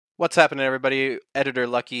What's happening, everybody? Editor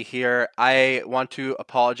Lucky here. I want to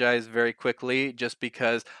apologize very quickly just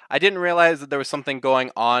because I didn't realize that there was something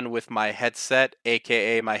going on with my headset,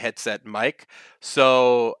 aka my headset mic.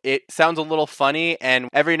 So it sounds a little funny, and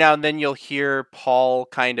every now and then you'll hear Paul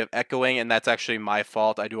kind of echoing, and that's actually my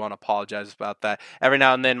fault. I do want to apologize about that. Every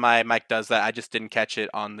now and then my mic does that. I just didn't catch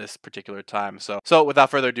it on this particular time. So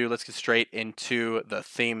without further ado, let's get straight into the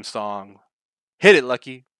theme song. Hit it,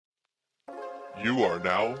 Lucky. You are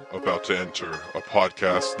now about to enter a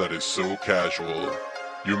podcast that is so casual,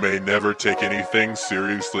 you may never take anything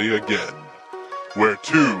seriously again, where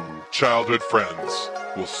two childhood friends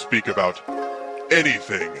will speak about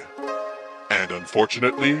anything, and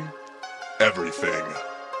unfortunately, everything.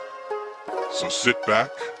 So sit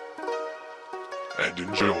back and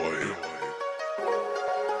enjoy.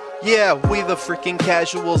 Yeah, we the freaking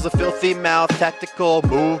casuals, the filthy mouth, tactical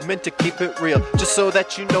movement to keep it real, just so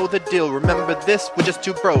that you know the deal. Remember this, we're just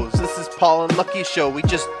two bros. This is Paul and Lucky show. We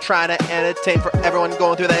just trying to entertain for everyone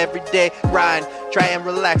going through that everyday grind. Try and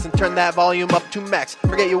relax and turn that volume up to max.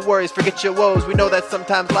 Forget your worries, forget your woes. We know that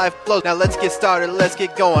sometimes life blows. Now let's get started, let's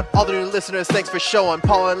get going. All the new listeners, thanks for showing.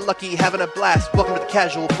 Paul and Lucky having a blast. Welcome to the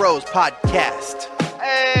Casual Bros podcast.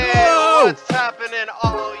 Hey, Whoa! what's happening,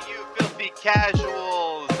 all you filthy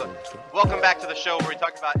casuals? Welcome back to the show where we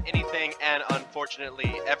talk about anything and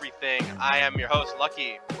unfortunately everything. I am your host,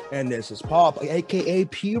 Lucky. And this is Paul, aka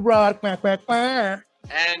P-Rock.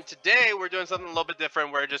 And today we're doing something a little bit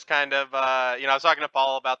different. We're just kind of, I was talking to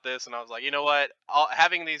Paul about this, and I was like, you know what?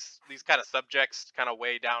 Having these kind of subjects kind of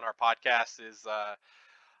weigh down our podcast is,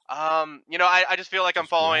 I just feel like I'm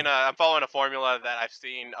following a formula that I've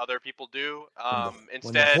seen other people do.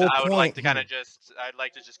 Instead, I would like to kind of just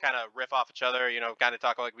kind of riff off each other, kind of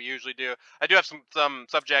talk like we usually do. I do have some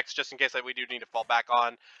subjects just in case that we do need to fall back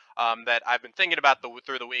on, that I've been thinking about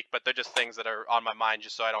through the week, but they're just things that are on my mind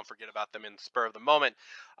just so I don't forget about them in the spur of the moment.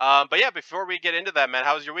 But yeah, before we get into that, man,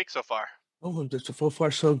 how was your week so far? Oh, so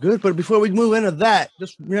far so good. But before we move into that,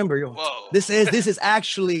 just remember, this is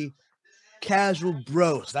actually Casual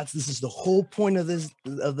Bros. This is the whole point of this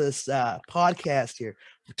podcast here.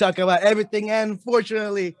 We're talking about everything and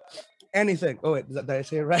unfortunately anything. Oh wait, did I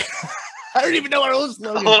say it right? I don't even know our own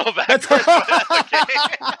slogan. A little backwards, but that's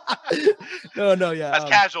okay. No, yeah. That's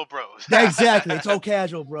Casual Bros. Exactly. It's all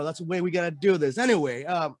casual, bro. That's the way we gotta do this. Anyway,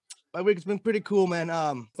 my week's been pretty cool, man.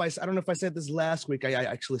 I don't know if I said this last week.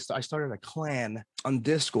 I started a clan on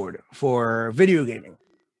Discord for video gaming.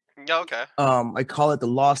 Okay. I call it the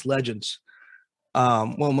Lost Legends.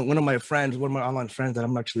 Well, one of my online friends that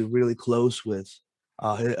I'm actually really close with,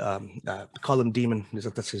 call him Demon.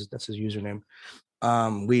 That's his username.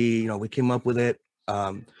 We came up with it.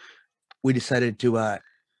 We decided to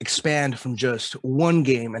expand from just one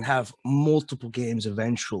game and have multiple games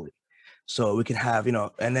eventually, so we can have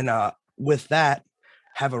and then with that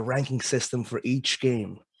have a ranking system for each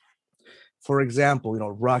game. For example,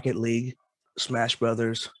 Rocket League, Smash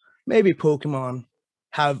Brothers, maybe Pokemon.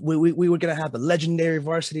 We were gonna have a legendary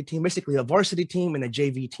varsity team, basically a varsity team and a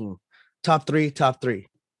JV team, top three.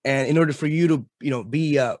 And in order for you to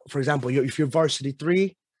be for example, if you're varsity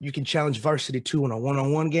 3, you can challenge varsity 2 in a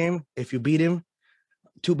one-on-one game. If you beat him,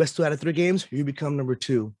 best 2 out of 3 games, you become number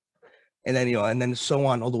 2, and then and then so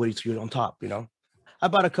on all the way to you on top. I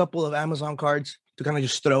bought a couple of Amazon cards to kind of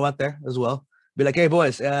just throw out there as well. Be like, hey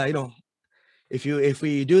boys, if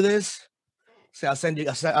we do this. So I'll send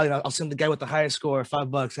the guy with the highest score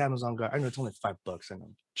 $5 Amazon card. I know it's only $5. I know,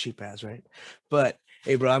 cheap ass, right? But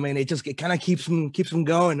hey, bro, I mean, it kind of keeps them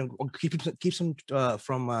going and keeps them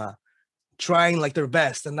from trying like their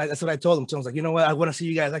best. And that's what I told them. So I was like, you know what? I want to see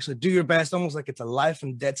you guys actually do your best, almost like it's a life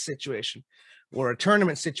and death situation or a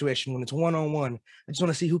tournament situation when it's one-on-one. I just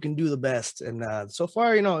want to see who can do the best. And so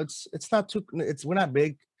far, it's not too. We're not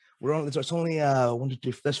big. It's only 1, 2,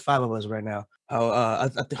 3. There's 5 of us right now.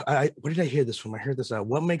 Where did I hear this from? I heard this.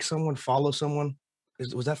 What makes someone follow someone?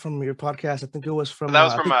 Was that from your podcast? I think it was from. That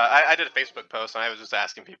was from. I did a Facebook post and I was just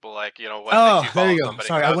asking people what. Oh, there you go. Somebody.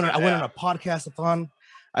 Sorry, I went on a podcast-a-thon.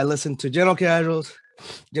 I listened to General Casuals.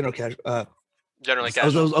 Generally casual.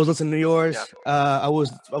 I was listening to yours. Yeah. I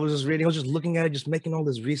was just reading. I was just looking at it, just making all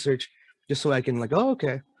this research, just so I can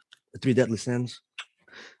okay, the 3 deadly sins.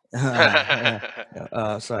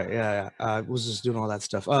 Sorry, I was just doing all that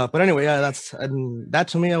stuff. But anyway, that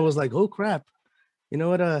to me, I was like, oh crap, you know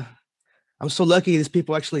what? I'm so lucky these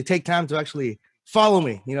people actually take time to actually follow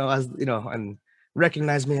me, and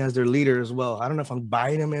recognize me as their leader as well. I don't know if I'm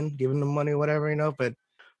buying them in, giving them money, whatever, but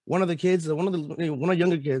one of the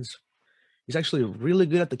younger kids, he's actually really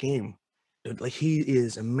good at the game. Like he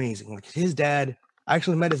is amazing. Like his dad, I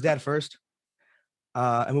actually met his dad first,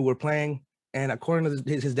 and we were playing. And according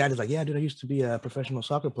to his dad, is like, yeah, dude, I used to be a professional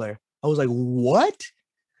soccer player. I was like, what?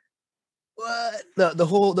 What? The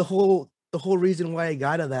whole reason why I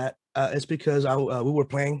got to that is because we were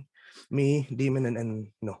playing, me, Demon, and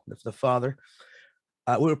the father.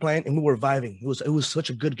 We were playing and we were vibing. It was such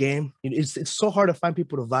a good game. It's so hard to find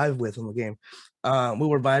people to vibe with in the game. We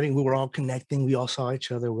were vibing. We were all connecting. We all saw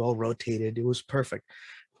each other. We all rotated. It was perfect.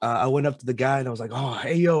 I went up to the guy and I was like, "Oh,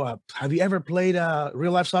 hey yo, have you ever played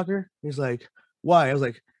real life soccer?" He's like, "Why?" I was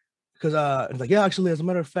like, "Because it's like, yeah, actually, as a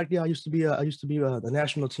matter of fact, yeah, I used to be the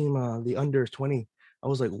national team, the under 20." I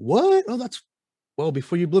was like, "What? Oh, that's well."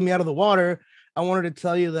 Before you blew me out of the water, I wanted to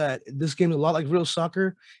tell you that this game is a lot like real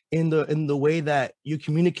soccer in the way that you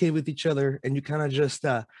communicate with each other and you kind of just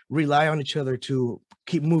rely on each other to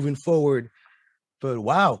keep moving forward. But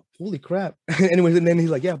wow, holy crap! Anyways, and then he's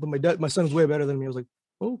like, "Yeah, but my son's way better than me." I was like,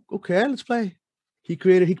 "Oh, okay, let's play." He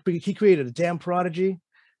created a damn prodigy.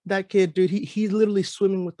 That kid, dude, he's literally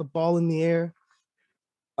swimming with the ball in the air,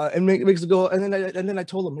 and makes it go. And then I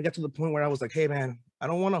told him, I got to the point where I was like, "Hey, man, I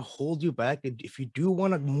don't want to hold you back. If you do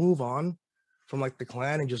want to move on from like the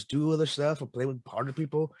clan and just do other stuff or play with harder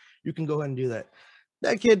people, you can go ahead and do that."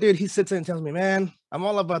 That kid, dude, he sits there and tells me, "Man, I'm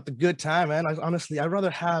all about the good time, man. Honestly, I'd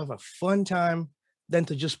rather have a fun time than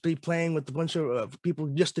to just be playing with a bunch of people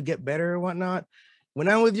just to get better or whatnot. When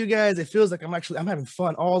I'm with you guys, it feels like I'm having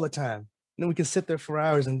fun all the time. And then we can sit there for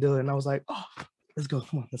hours and do it." And I was like, "Oh, let's go.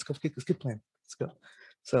 Come on, let's keep playing. Let's go."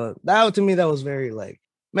 So that to me, that was very like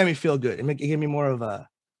made me feel good. It gave me more of a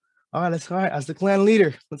all right, as the clan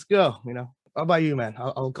leader, let's go. How about you, man?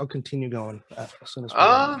 I'll continue going as soon as we're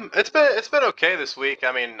done. It's been okay this week.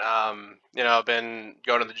 I mean, I've been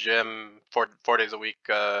going to the gym four days a week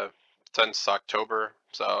since October.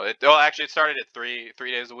 So actually it started at three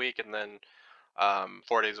days a week, and then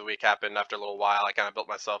 4 days a week happened after a little while. I kind of built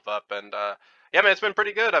myself up, and yeah, man, it's been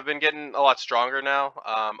pretty good. I've been getting a lot stronger now.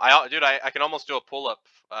 I can almost do a pull up,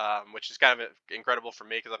 which is kind of incredible for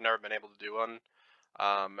me because I've never been able to do one.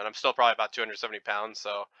 And I'm still probably about 270 pounds,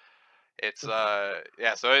 so it's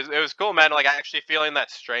yeah, so it was cool, man. Like I actually feeling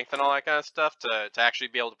that strength and all that kind of stuff to actually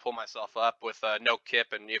be able to pull myself up with no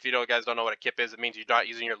kip. And if you guys don't know what a kip is, it means you're not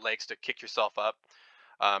using your legs to kick yourself up.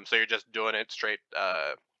 So you're just doing it straight,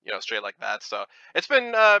 straight like that. So it's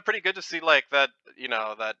been pretty good to see like that,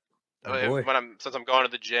 that My boy. when since I'm going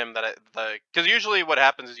to the gym because usually what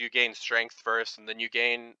happens is you gain strength first and then you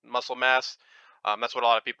gain muscle mass. That's what a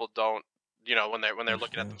lot of people don't, when they're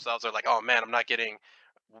looking at Mhm. themselves, they're like, oh man, I'm not getting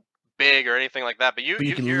big or anything like that. But But you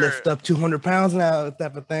you can hear, lift up 200 pounds now,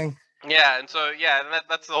 type of thing. yeah, and so yeah, and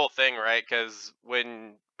that's the whole thing, right? Because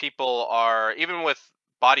when people are even with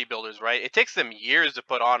bodybuilders, right, it takes them years to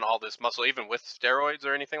put on all this muscle, even with steroids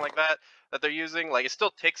or anything like that they're using. Like it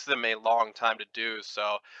still takes them a long time to do.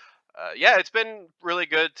 So yeah, it's been really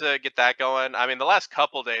good to get that going. I mean, the last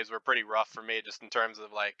couple days were pretty rough for me, just in terms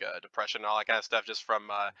of like depression and all that kind of stuff, just from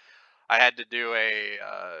I had to do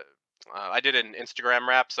I did an Instagram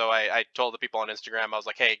rap, so I told the people on Instagram, I was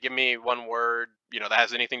like, hey, give me one word, that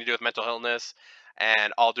has anything to do with mental illness,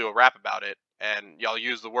 and I'll do a rap about it, and y'all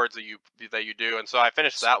use the words that you do, and so I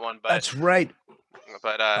finished that one, but That's right.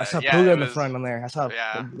 I saw yeah, Puga it in the was front on there. I saw,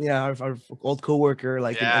 yeah. yeah, our old coworker,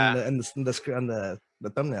 like in Yeah, the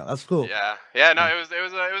thumbnail. That's cool. yeah. No, Yeah. it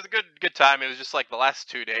was a good time. It was just like the last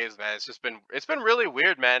 2 days, man. It's been really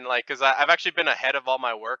weird, man. Like, cause I've actually been ahead of all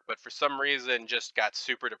my work, but for some reason, just got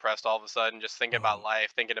super depressed all of a sudden. Just thinking about Um,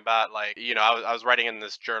 life, thinking about like, I was writing in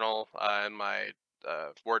this journal in my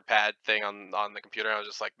WordPad thing on the computer. And I was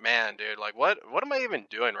just like, man, dude, like, what am I even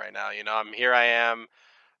doing right now? I am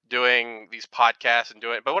doing these podcasts and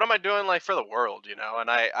doing, but what am I doing like for the world, and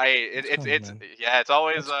that's coming, it's man. yeah, it's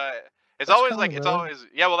always That's that's coming, like it's brother. always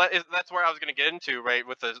yeah, well that's where I was going to get into, right,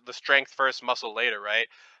 with the strength first, muscle later, right?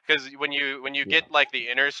 Because when you Yeah. get like the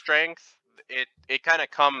inner strength, it kind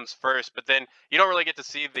of comes first, but then you don't really get to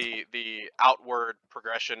see the outward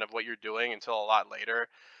progression of what you're doing until a lot later.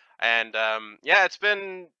 And yeah, it's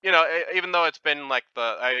been, even though it's been like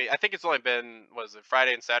I think it's only been, was it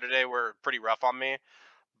Friday and Saturday were pretty rough on me,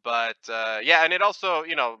 but yeah, and it also,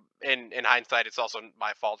 in hindsight, it's also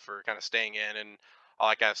my fault for kind of staying in and all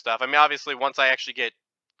that kind of stuff. I mean, obviously, once I actually get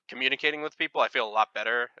communicating with people, I feel a lot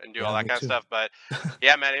better and do all Yeah, that me kind of too. stuff. But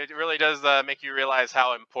yeah, man, it really does make you realize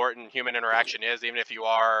how important human interaction is. Even if you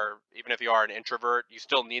are an introvert, you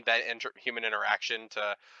still need that human interaction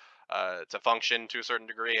to function to a certain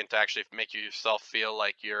degree and to actually make yourself feel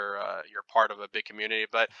like you're part of a big community.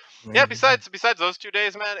 But yeah, Mhm. besides those 2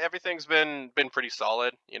 days, man, everything's been pretty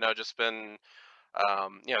solid. Just been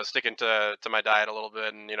sticking to my diet a little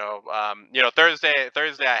bit, and Thursday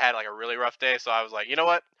I had like a really rough day, so I was like, you know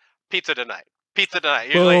what, pizza tonight. Pizza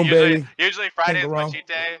tonight. Boom, baby. Usually Can't Friday go is my wrong. cheat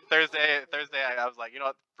day. Thursday, I was like, you know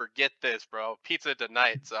what? Forget this, bro. Pizza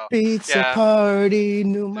tonight. So Pizza yeah, party,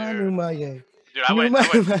 Numa, dude. Numa, yeah. Dude, Numa.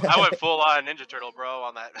 I went full on Ninja Turtle, bro,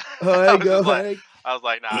 on that. Oh, I go, I was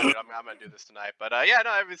like, nah, dude, I'm gonna do this tonight. But yeah,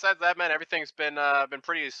 no. Besides that, man, everything's been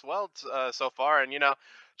pretty swell so far, and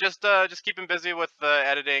just keeping busy with the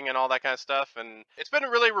editing and all that kind of stuff, and it's been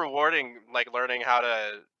really rewarding, like learning how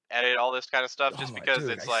to edit all this kind of stuff, oh just my because dude,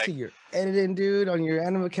 I it's see like, your editing, dude, on your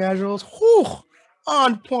anime casuals. Whew,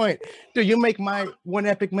 on point. Dude, you make my one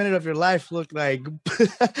epic minute of your life look like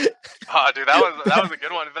oh, dude, that was a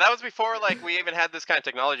good one. But that was before like we even had this kind of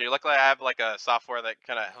technology. Luckily, I have like a software that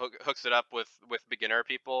kind of hooks it up with beginner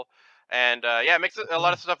people, and yeah, it makes a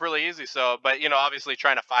lot of okay. stuff really easy. So, but obviously,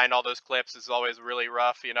 trying to find all those clips is always really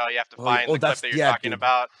rough. You have to Oh, yeah. find Oh, the clip that's that you're yeah, talking dude.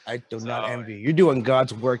 about. I do So, not envy. You're doing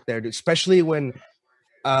God's work there, dude. Especially when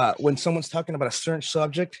someone's talking about a certain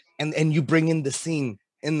subject and you bring in the scene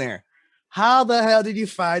in there. How the hell did you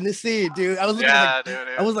find the scene, dude? I was looking at like yeah,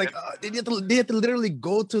 dude, I was like, did you have to literally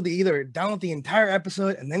go to the either download the entire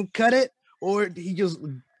episode and then cut it, or he just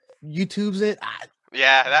YouTube's it?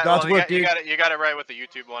 yeah, God's work, you dude. got it right with the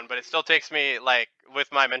YouTube one, but it still takes me like with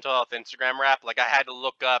my mental health Instagram rap, like I had to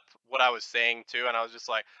look up what I was saying too, and I was just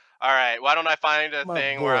like, all right, why don't I find a My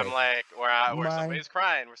thing where I'm boy, like where my somebody's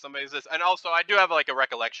crying, where somebody's this, and also I do have like a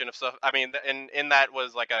recollection of stuff. I mean, in that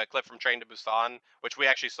was like a clip from Train to Busan, which we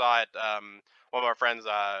actually saw at one of our friends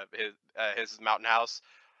his mountain house.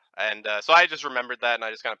 And so I just remembered that, and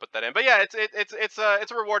I just kind of put that in. But yeah, it's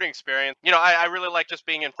a rewarding experience. I really like just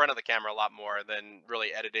being in front of the camera a lot more than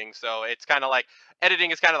really editing. So it's kind of like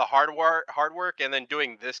editing is kind of the hard work, and then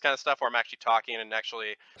doing this kind of stuff where I'm actually talking and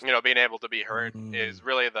actually being able to be heard is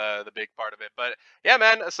really the big part of it. But yeah,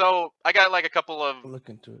 man. So I got like a couple of look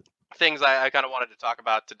into it. things I kind of wanted to talk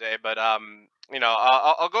about today, but I'll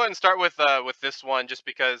go ahead and start with this one just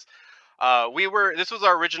because this was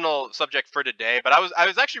our original subject for today, but I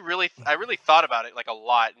was actually I really thought about it like a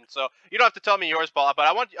lot, and so you don't have to tell me yours, Paul, but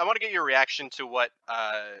I want to get your reaction to what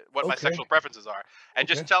my Okay, sexual preferences are, and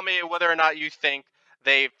okay. just tell me whether or not you think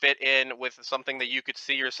they fit in with something that you could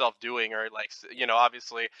see yourself doing, or like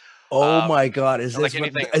obviously, Oh my God, like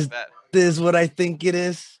anything like is that. this what I think it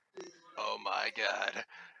is? Oh my god,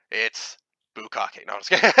 it's bukkake. No, I'm just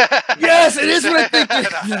kidding. Yes, it is what I think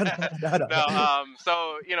it No, is. No, no, no, no, no.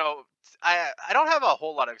 so I don't have a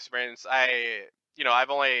whole lot of experience. I've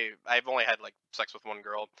only had like sex with one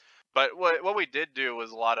girl, but what we did do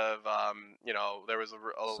was a lot of there was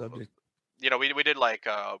Subject. we did like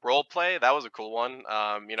role play. That was a cool one.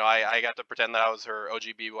 I got to pretend that I was her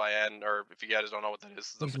OGBYN, or if you guys don't know what that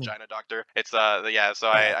is, What the does it mean? vagina doctor. It's yeah. So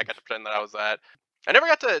Oh, I got to pretend that I was that. I never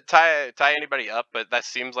got to tie anybody up, but that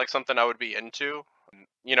seems like something I would be into.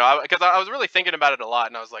 Because I was really thinking about it a lot,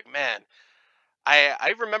 and I was like, man,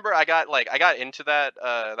 I remember I got into that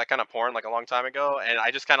kind of porn like a long time ago, and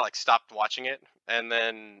I just kind of like stopped watching it, and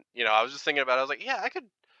then I was just thinking about it. I was like, yeah, I can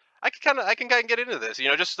kind of get into this.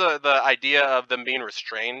 Just the idea of them being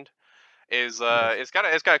restrained yes. it's kind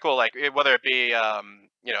of cool. Like whether it be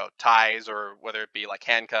ties, or whether it be like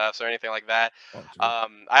handcuffs or anything like that. Oh,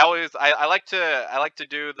 dude. I like to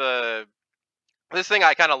do this thing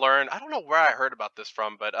I kind of learned. I don't know where I heard about this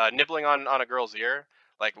from, but nibbling on a girl's ear,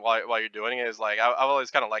 like while you're doing it, is like I've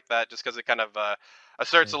always kind of liked that, just because it kind of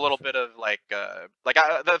asserts Yeah, a little bit of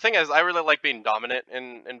the thing is, I really like being dominant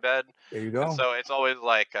in bed, there you and go. so it's always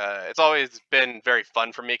it's always been very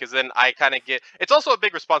fun for me, because then I kind of get, it's also a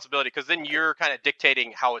big responsibility, because then you're kind of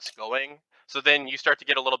dictating how it's going. So then you start to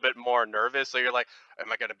get a little bit more nervous. So you're like,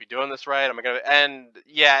 am I going to be doing this right? Am I going to? And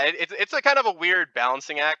yeah, it's a kind of a weird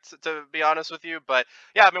balancing act, to be honest with you. But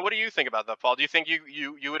yeah, I mean, what do you think about that, Paul? Do you think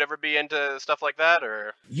you would ever be into stuff like that,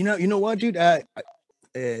 or? You know what, dude?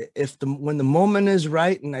 If the when the moment is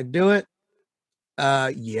right and I do it,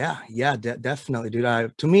 yeah, yeah, definitely,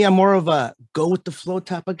 dude. To me, I'm more of a go with the flow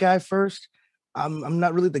type of guy first. I'm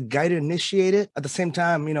not really the guy to initiate it. At the same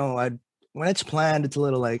time, when it's planned, it's a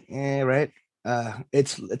little like, right?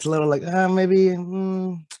 It's a little like, maybe.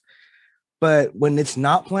 But when it's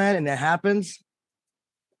not planned and it happens,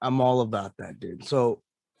 I'm all about that, dude. So,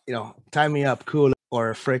 tie me up, cool,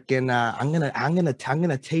 or freaking, I'm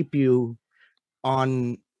gonna tape you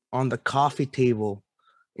on the coffee table.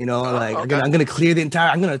 Like Oh, okay. I'm gonna clear the entire.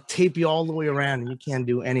 I'm gonna tape you all the way around, and you can't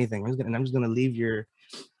do anything. I'm just gonna leave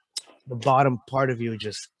the bottom part of you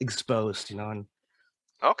just exposed. And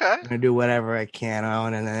Okay. I'm gonna do whatever I can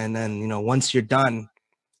on, and then once you're done,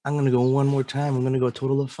 I'm gonna go one more time. I'm gonna go a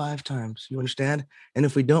total of 5 times. You understand? And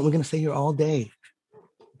if we don't, we're gonna stay here all day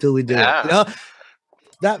till we do it. Yeah.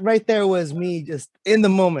 That right there was me just in the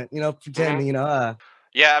moment. Hmm. Pretending.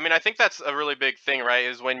 Yeah, I mean, I think that's a really big thing, right?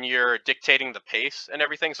 Is when you're dictating the pace and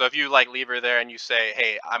everything. So if you like leave her there and you say,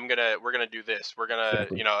 "Hey, we're gonna do this. We're gonna,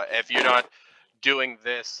 Exactly. if you're not doing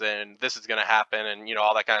this, then this is gonna happen," and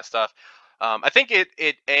all that kind of stuff. I think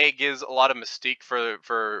it a gives a lot of mystique for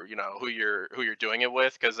who you're doing it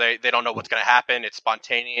with, because they don't know what's gonna happen. It's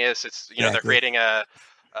spontaneous. It's they're Exactly. creating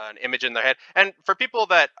an image in their head. And for people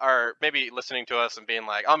that are maybe listening to us and being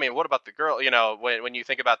like, "I mean, what about the girl?" When you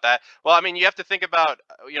think about that, well, I mean, you have to think about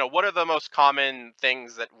what are the most common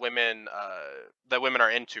things that women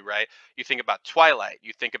are into, right? You think about Twilight.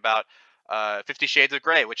 You think about 50 Shades of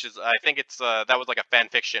Grey, which is, I think it's that was like a fan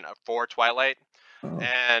fiction for Twilight. Oh,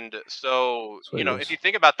 And so, that's what it if is. you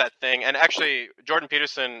think about that thing, and actually Jordan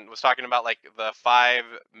Peterson was talking about like the five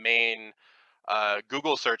main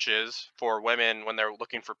Google searches for women when they're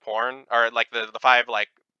looking for porn, or like the five like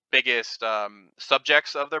biggest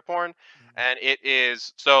subjects of their porn. And it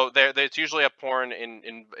is, so there's usually a porn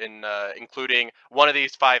including one of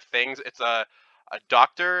these five things. It's a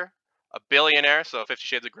doctor, a billionaire, so 50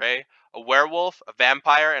 Shades of Grey, a werewolf, a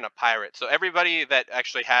vampire, and a pirate. So everybody that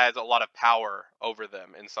actually has a lot of power over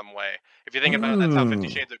them in some way. If you think about it, that's how 50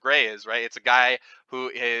 Mm. Shades of Grey is, right? It's a guy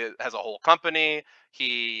who has a whole company.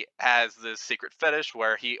 He has this secret fetish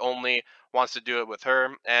where he only wants to do it with her.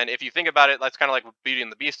 And if you think about it, that's kind of like what Beauty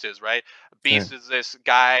and the Beast is, right? Right. Beast is this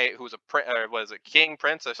guy who's or was it king,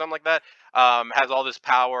 prince, or something like that. Has all this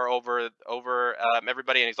power over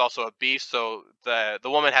everybody, and he's also a beast. So the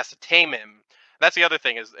woman has to tame him. That's the other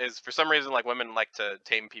thing is for some reason like women like to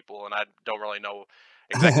tame people, and I don't really know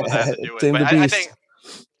exactly what that has to do with. Tame But the beast.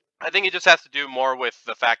 I think it just has to do more with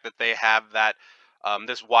the fact that they have that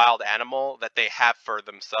this wild animal that they have for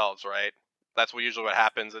themselves, right? That's usually what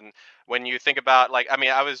happens. And when you think about, like, I mean,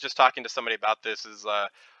 I was just talking to somebody about this. Is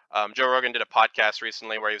Joe Rogan did a podcast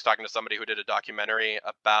recently where he was talking to somebody who did a documentary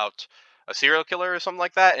about a serial killer or something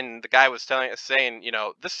like that, and the guy was saying,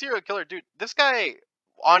 this serial killer dude, this guy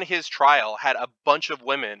on his trial had a bunch of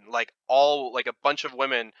women, like a bunch of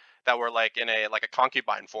women that were like in a like a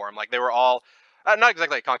concubine form, like they were all not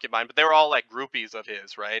exactly a concubine, but they were all like groupies of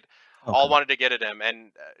his, right? All Okay. wanted to get at him,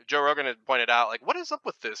 and Joe Rogan had pointed out, like, what is up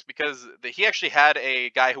with this? Because he actually had a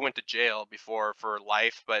guy who went to jail before for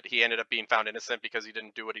life, but he ended up being found innocent because he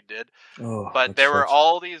didn't do what he did. Oh, But that there were sucks.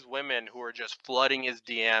 all these women who were just flooding his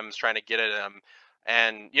DMs trying to get at him.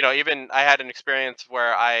 And even I had an experience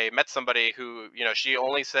where I met somebody who, she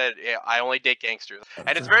only said, "Yeah, I only date gangsters,"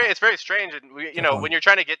 and it's very strange. And when Definitely. you're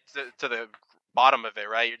trying to get to the bottom of it,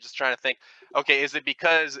 right? You're just trying to think, okay, is it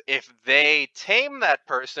because if they tame that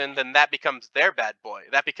person, then that becomes their bad boy,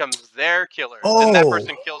 that becomes their killer, then that Oh,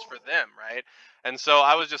 person kills for them, right? And so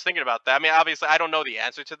I was just thinking about that. I mean, obviously, I don't know the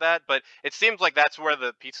answer to that, but it seems like that's where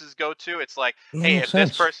the pieces go to. It's like, that hey, makes if this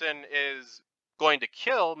sense. person is going to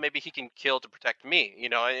kill, maybe he can kill to protect me.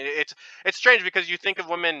 It's strange because you think of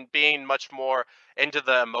women being much more into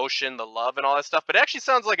the emotion, the love, and all that stuff, but it actually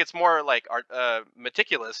sounds like it's more like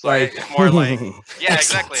meticulous, right? Like, It's more like, yeah,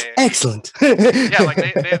 exactly. excellent, excellent. Yeah, like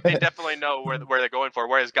they definitely know where they're going for.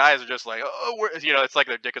 Whereas guys are just like, oh, it's like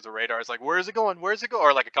their dick is a radar. It's like, where is it going? Where is it going?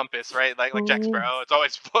 Or like a compass, right? Like Jack Oh, Sparrow. It's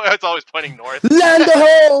always it's always pointing north. land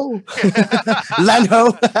ho, land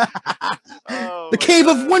ho. Oh The my cave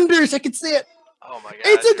of god. wonders. I can see it. Oh my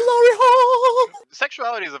It's god, a dude. glory hole.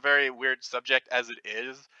 Sexuality is a very weird subject as it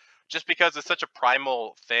is, just because it's such a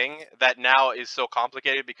primal thing that now is so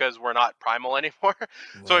complicated because we're not primal anymore.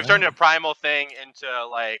 So we've turned Well, a primal thing into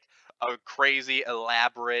like a crazy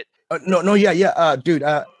elaborate. no, no, yeah, yeah, dude.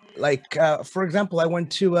 Like, for example, I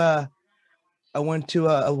went to,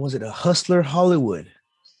 was it a Hustler Hollywood?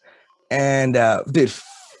 And dude,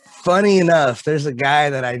 funny enough, there's a guy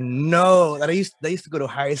that I know that I used to go to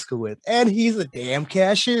high school with, and he's a damn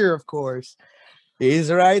cashier, of course.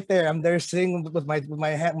 He's right there. I'm there sitting with my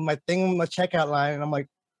hat, with my thing on my checkout line, and I'm like,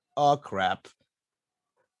 oh crap.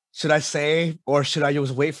 Should I say, or should I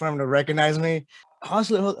just wait for him to recognize me?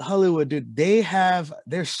 Hollywood, dude,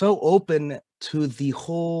 they're so open to the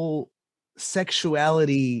whole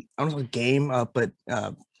sexuality. I don't know, game, but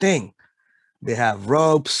thing. They have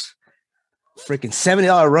ropes, freaking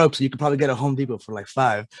 $70 ropes. You could probably get a Home Depot for like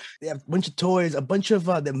five. They have a bunch of toys, a bunch of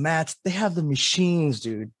the mats. They have the machines,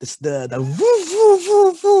 dude. This the woo, woo,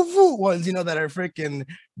 woo, woo, woo ones, that are freaking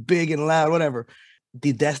big and loud, whatever.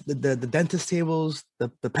 The dentist tables,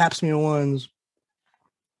 the pap smear ones,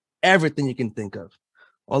 everything you can think of,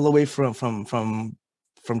 all the way from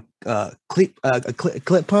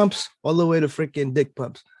clip pumps all the way to freaking dick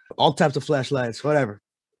pumps, all types of flashlights, whatever.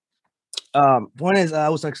 One is I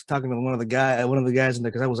was actually talking to one of the guys in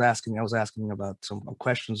there because I was asking about some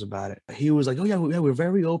questions about it. He was like, "Oh yeah, we're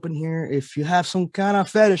very open here. If you have some kind of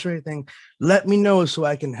fetish or anything, let me know so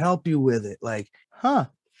I can help you with it." Like, huh?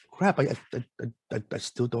 Crap, I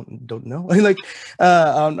still don't know. Like,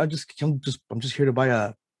 I'm just here to buy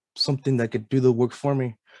a something that could do the work for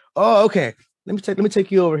me. Oh, okay. Let me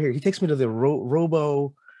take you over here. He takes me to the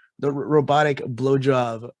robotic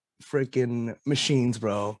blowjob freaking machines,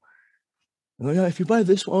 bro. Like, yeah, if you buy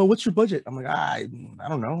this one, oh, what's your budget? I'm like, I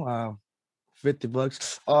don't know,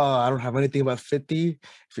 $50. Oh, I don't have anything about 50.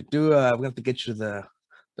 If you do, we're gonna have to get you the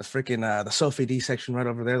freaking the Sophie D section right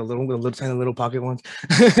over there, the little tiny little pocket ones.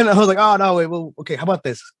 And I was like, oh no, wait, well, okay, how about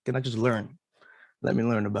this? Can I just learn? Let me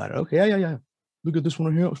learn about it. Okay, yeah. Look at this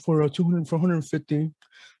one here for 200 for 150.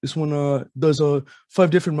 This one does 5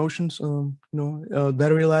 different motions.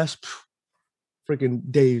 Battery lasts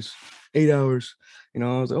freaking days, 8 hours. I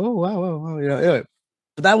was like, oh wow. Yeah.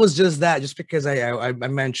 But that was just that, just because I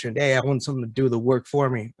mentioned, hey, I want something to do the work for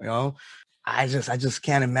me. I just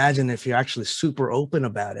can't imagine if you're actually super open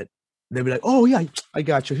about it. They'd be like, oh yeah, I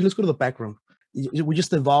got you. Here, let's go to the back room. We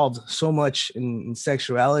just evolved so much in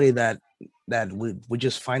sexuality that we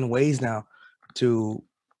just find ways now to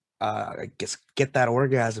I guess get that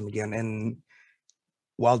orgasm again, and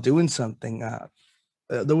while doing something.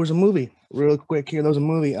 There was a movie, real quick here. There was a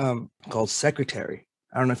movie called Secretary.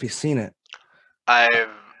 I don't know if you've seen it. I've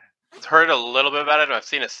heard a little bit about it, and I've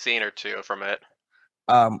seen a scene or two from it.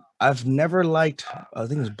 I've never liked, I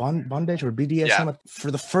think it's bondage or Yeah. BDSM.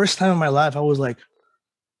 For the first time in my life, I was like,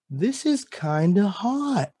 this is kind of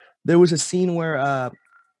hot. There was a scene where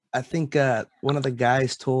I think one of the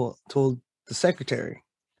guys told the secretary,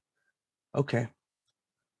 okay,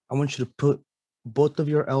 I want you to put both of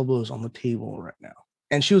your elbows on the table right now.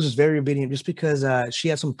 And she was just very obedient just because she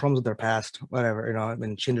had some problems with her past, whatever,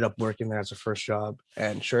 and she ended up working there as her first job.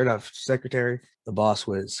 And sure enough, secretary, the boss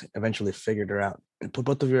was eventually figured her out and put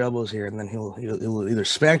both of your elbows here. And then he'll either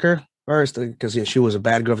spank her first because she was a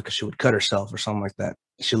bad girl because she would cut herself or something like that.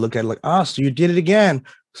 She'll look at it like, oh, so you did it again.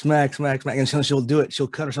 Smack, smack, smack. And she'll do it. She'll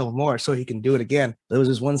cut herself more so he can do it again. There was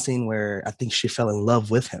this one scene where I think she fell in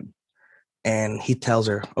love with him. And he tells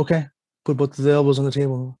her, okay, put both of the elbows on the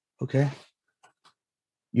table. Okay.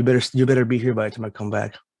 You better be here by the time I come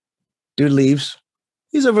back. Dude leaves.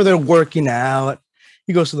 He's over there working out.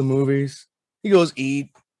 He goes to the movies. He goes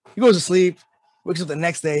eat. He goes to sleep. Wakes up the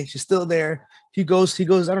next day. She's still there. I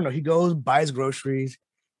don't know. He goes, buys groceries.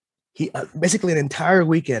 He basically an entire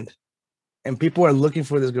weekend. And people are looking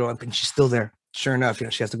for this girl, and she's still there. Sure enough,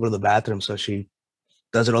 she has to go to the bathroom. So she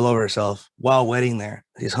does it all over herself while waiting there.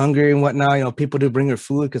 She's hungry and whatnot. People do bring her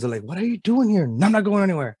food because they're like, what are you doing here? No, I'm not going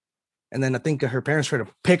anywhere. And then I think her parents try to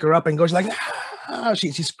pick her up and go. She's like, ah,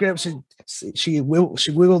 she scripts. She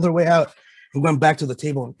wiggled her way out and went back to the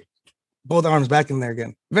table. Both arms back in there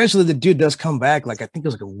again. Eventually, the dude does come back. Like I think it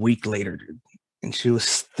was like a week later, dude, and she was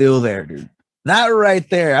still there, dude. That right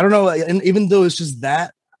there. I don't know. And even though it's just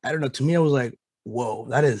that, I don't know. To me, I was like, whoa,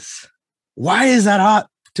 that is. Why is that hot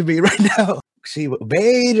to me right now? She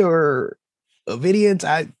obeyed or obedience.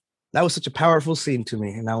 That was such a powerful scene to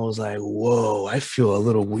me. And I was like, whoa, I feel a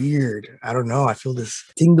little weird. I don't know. I feel this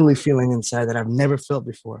tingly feeling inside that I've never felt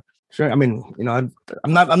before. Sure. I mean, I've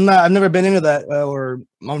never been into that or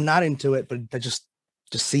I'm not into it, but that just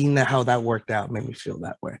seeing how that worked out made me feel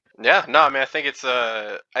that way. Yeah, no, I mean, I think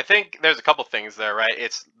I think there's a couple things there, right?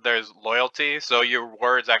 There's loyalty, so your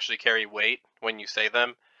words actually carry weight when you say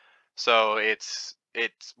them. So it's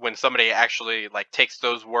when somebody actually like takes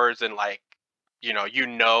those words and like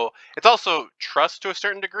it's also trust to a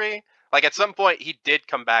certain degree. Like at some point he did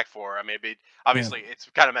come back for her. I mean, Yeah. obviously it's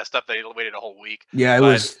kind of messed up that he waited a whole week, Yeah, it but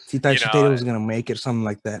was. She thought it was gonna make it, something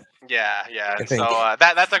like that. yeah, I and so think.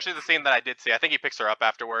 that's actually the scene that I did see. I think he picks her up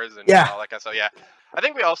afterwards and Yeah. all that kind of stuff. Yeah, I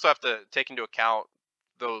think we also have to take into account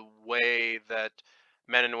the way that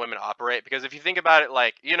men and women operate because if you think about it,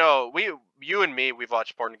 like you and me, we've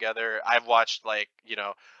watched porn together. I've watched like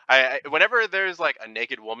whenever there's like a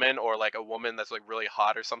naked woman or like a woman that's like really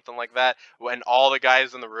hot or something like that, when all the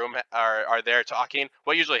guys in the room are there talking,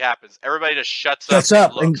 what usually happens? Everybody just shuts up Shuts and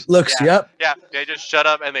up and looks. looks. Yeah, Yep. yeah, they just shut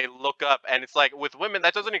up and they look up, and it's like with women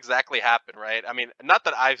that doesn't exactly happen, right? I mean, not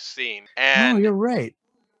that I've seen, No, and you're right.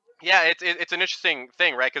 yeah, it's an interesting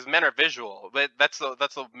thing, right? Because men are visual, but that's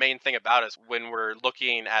the main thing about us. When we're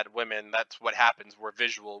looking at women, that's what happens. We're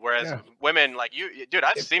visual, whereas Yeah. women, like you, dude,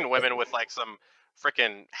 I've seen women with like some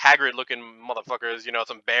freaking haggard looking motherfuckers,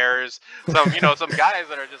 some bears, some guys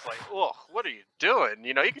that are just like, oh, what are you doing?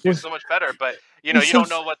 You could do Just so much better, but he's you so don't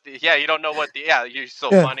know you don't know he's so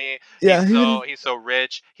yeah, funny, yeah. he's so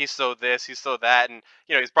rich, he's so this, he's so that, and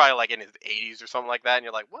he's probably like in his 80s or something like that, and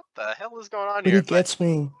you're like, what the hell is going on But he here? But gets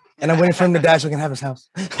me, and I'm yeah. waiting for him to die so I can have his house.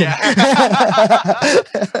 Yeah.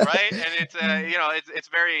 Right, and it's it's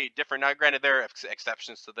very different. Now granted, there are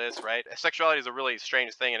exceptions to this, right? Sexuality is a really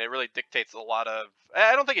strange thing, and it really dictates a lot of,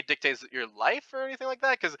 I don't think it dictates your life or anything like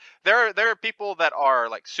that, because there are people that are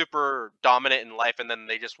like super dominant in life, and then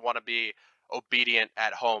they just want to be obedient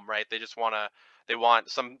at home, right? They want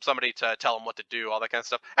somebody to tell them what to do, all that kind of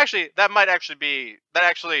stuff. Actually, that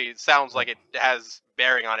actually sounds like it has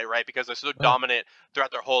bearing on it, right? Because they're so Right. dominant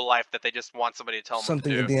throughout their whole life that they just want somebody to tell them what to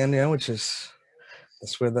Something at do. the end, yeah, which is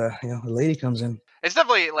that's where the lady comes in. It's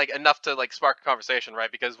definitely like enough to like spark a conversation,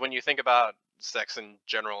 right? Because when you think about sex in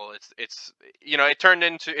general, it's it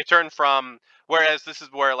turned from, whereas this is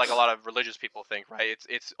where like a lot of religious people think, right?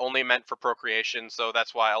 It's only meant for procreation, so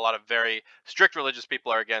that's why a lot of very strict religious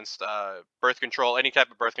people are against birth control, any type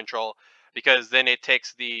of birth control, because then it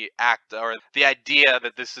takes the act or the idea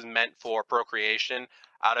that this is meant for procreation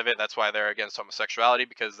out of it. That's why they're against homosexuality,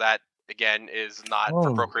 because that again is not for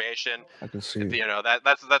Oh, procreation. I can see.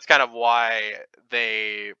 That's kind of why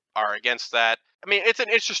they are against that. I mean, it's an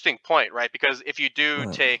interesting point, right? Because Right. if you do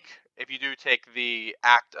take the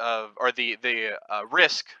act of, or the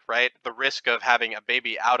risk, right, the risk of having a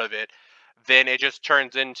baby out of it, then it just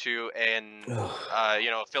turns into an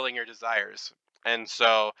Ugh. filling your desires. And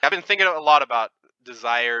so I've been thinking a lot about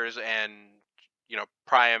desires and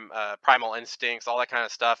primal instincts, all that kind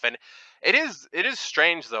of stuff. And it is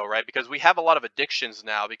strange though, right? Because we have a lot of addictions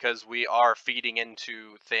now because we are feeding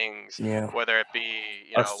into things, Yeah. whether it be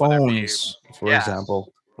Our whether it be phones, for yeah,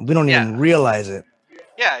 example, we don't yeah, even realize it.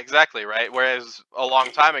 yeah, exactly, right. Whereas a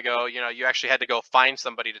long time ago, you actually had to go find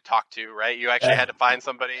somebody to talk to, right? You actually Yeah. had to find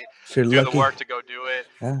somebody, If you're do the lucky, work to go do it,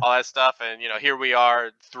 yeah. all that stuff. And here we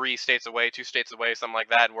are, 3 states away, 2 states away, something like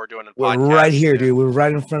that, and we're doing a We're right podcast. here, dude. We're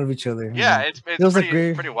right in front of each other. Yeah, it's it's Feels like pretty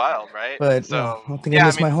great, pretty wild, right? but So I think I yeah, I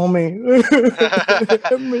miss my mean,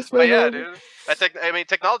 homie. I miss my but yeah, homie. dude. I mean,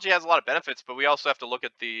 technology has a lot of benefits, but we also have to look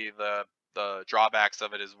at the drawbacks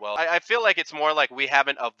of it as well. I feel like it's more like we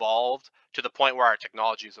haven't evolved to the point where our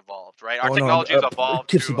technology's evolved, right? Our Oh no, technology's it evolved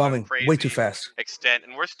keeps to a evolving way too crazy fast. extent,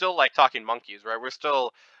 and we're still like talking monkeys, right?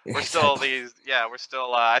 Yeah, We're still exactly. these, yeah, we're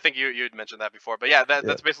still. I think you'd mentioned that before, but yeah, Yeah.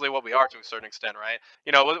 that's basically what we are to a certain extent, right?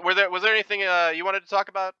 Was there anything you wanted to talk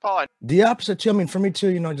about, Paul? The opposite too. I mean, for me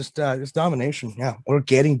too. Just domination. Yeah, we're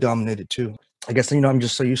getting dominated too. I guess I'm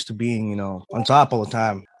just so used to being on top all the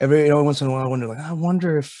time. Every once in a while, I wonder like I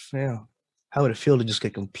wonder if how would it feel to just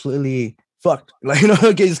get completely fucked, like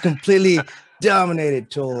get just completely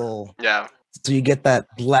dominated till Yeah. so you get that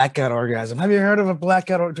blackout orgasm. Have you heard of a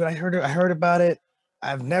blackout? Dude, I heard about it.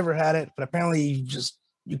 I've never had it, but apparently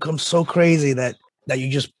you come so crazy that you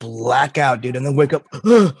just black out, dude, and then wake up.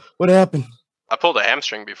 What happened? I pulled a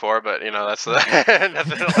hamstring before, but that's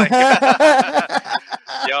nothing like.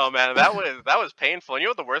 Yo, man, that was painful. And you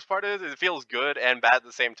know what the worst part is? It feels good and bad at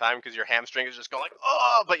the same time because your hamstring is just going like,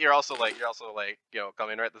 oh, but you're also like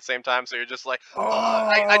coming right at the same time. So you're just like, oh,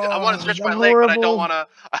 I want to Oh, stretch that's my leg, but I don't horrible. want to.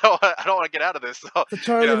 I don't want to get out of this. So The you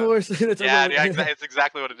Charlie know, horse. That's yeah, yeah, a- it's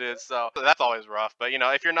exactly what it is. So that's always rough. But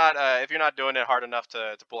if you're not doing it hard enough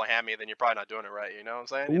to pull a hammy, then you're probably not doing it right. You know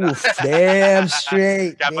what I'm saying? Oof, damn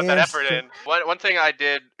straight, Gotta put that damn effort straight. in. One thing I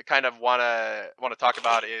did kind of wanna talk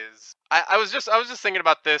about is I was just thinking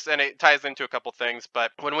about this, and it ties into a couple things.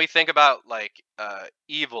 But when we think about like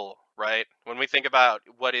evil, right? When we think about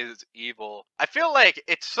what is evil, I feel like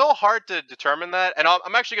it's so hard to determine that. And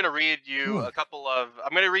I'm actually gonna read you Hmm. a couple of.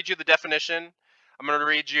 I'm gonna read you the definition. I'm going to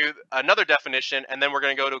read you another definition, and then we're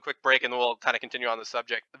going to go to a quick break, and then we'll kind of continue on the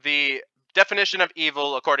subject. The definition of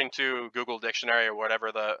evil, according to Google Dictionary or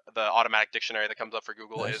whatever the automatic dictionary that comes up for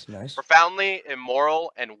Google, is Nice, nice. profoundly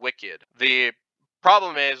immoral and wicked. The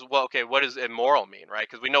problem is, well, okay, what does immoral mean, right?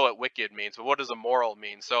 Because we know what wicked means, but what does immoral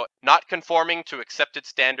mean? So, not conforming to accepted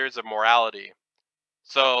standards of morality.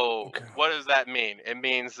 So, Okay. what does that mean? It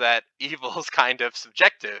means that evil is kind of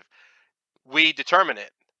subjective. We determine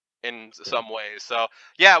it in some ways. So,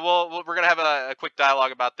 yeah, we're going to have a quick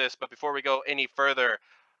dialogue about this. But before we go any further,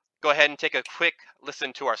 go ahead and take a quick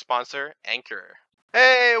listen to our sponsor, Anchor.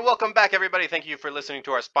 Hey, welcome back, everybody. Thank you for listening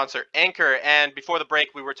to our sponsor, Anchor. And before the break,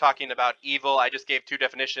 we were talking about evil. I just gave 2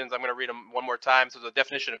 definitions. I'm going to read them one more time. So, the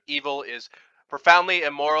definition of evil is profoundly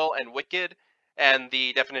immoral and wicked. And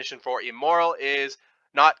the definition for immoral is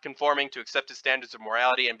not conforming to accepted standards of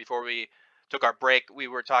morality. And before we took our break, we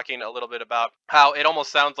were talking a little bit about how it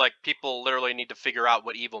almost sounds like people literally need to figure out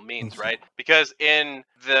what evil means, right? Because in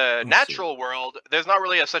the Let's see. natural world, there's not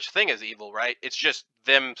really a such thing as evil, right? It's just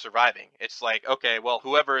them surviving. It's like, okay, well,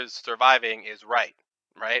 whoever is surviving is right,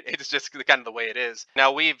 right? It's just kind of the way it is.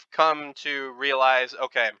 Now we've come to realize,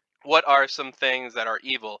 okay, what are some things that are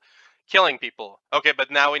evil? Killing people. Okay,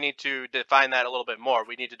 but now we need to define that a little bit more.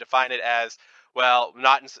 We need to define it as, well,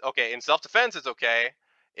 not in, okay, in self-defense it's okay.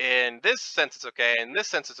 In this sense it's okay. In this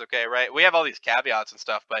sense it's okay, right? We have all these caveats and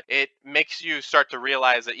stuff, but it makes you start to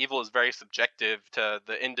realize that evil is very subjective to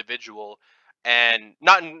the individual, and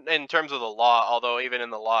not in terms of the law, although even in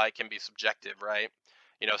the law it can be subjective, right?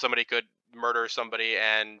 Somebody could murder somebody,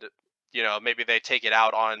 and maybe they take it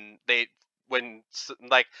out on they when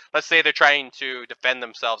like, let's say they're trying to defend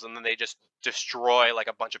themselves and then they just destroy like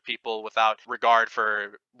a bunch of people without regard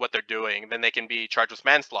for what they're doing, then they can be charged with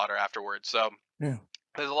manslaughter afterwards. So Yeah.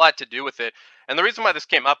 there's a lot to do with it. And the reason why this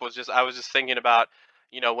came up was just I was just thinking about,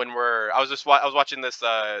 when I was watching this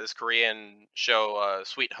Korean show,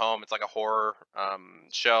 Sweet Home. It's like a horror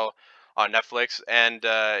show on Netflix. And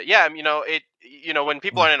yeah, when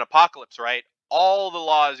people are in an apocalypse, right? All the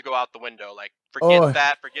laws go out the window. Like, forget Oh,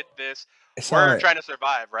 that, forget this. I saw We're it. trying to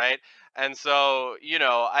survive, right? And so,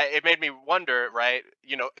 it made me wonder, right?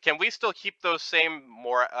 Can we still keep those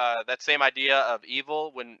that same idea of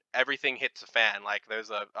evil when everything hits a fan? Like, there's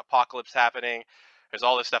a apocalypse happening, there's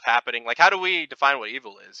all this stuff happening. Like, how do we define what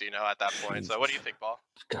evil is, at that point? So, what do Jesus. you think, Paul?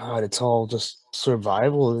 God, it's all just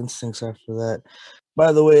survival instincts after that.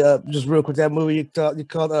 By the way, just real quick, that movie you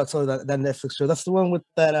called so that Netflix show. That's the one with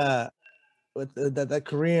that that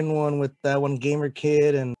Korean one with that one gamer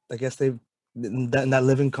kid, and I guess they in that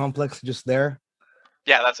living complex just there.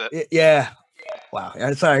 Yeah, that's it. Yeah. Wow.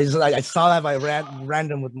 Yeah, sorry. I saw that by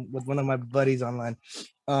random with one of my buddies online.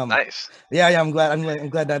 Um, Nice. yeah, I'm glad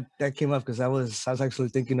that that came up because I was actually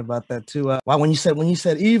thinking about that too. Wow, when you said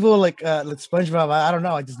evil, like SpongeBob, I don't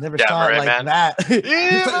know, I just never Yeah, saw it right, like man. that.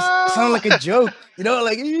 It sounded like a Evil. joke,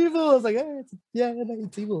 like evil. I was like, yeah, no,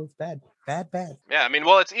 it's evil. It's bad, bad, bad. Yeah, I mean,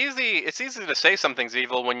 well, it's easy. It's easy to say something's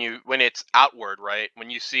evil when it's outward, right? When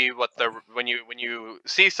you see when you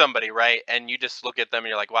see somebody, right, and you just look at them and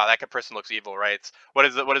you're like, wow, that person looks evil, right? What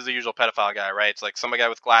is the usual pedophile guy, right? It's like some guy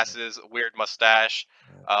with glasses, weird mustache,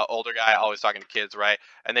 older guy, always talking to kids, right?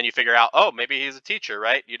 And then you figure out, oh, maybe he's a teacher,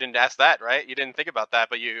 right? You didn't ask that, right? You didn't think about that,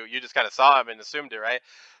 but you just kind of saw him and assumed it, right?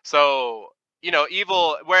 So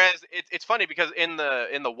evil, whereas it's funny because in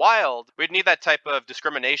the wild we'd need that type of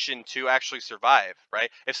discrimination to actually survive,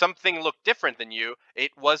 right? If something looked different than you,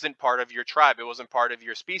 it wasn't part of your tribe, it wasn't part of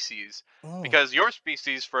your species, Oh, because your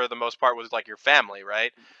species for the most part was like your family,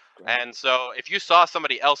 right? God. And so if you saw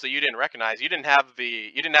somebody else that you didn't recognize, you didn't have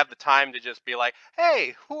the time to just be like,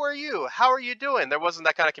 hey, who are you, how are you doing? There wasn't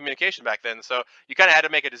that kind of communication back then, so you kind of had to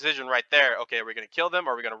make a decision right there. Okay, are we going to kill them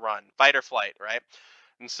or are we going to run, fight or flight, right?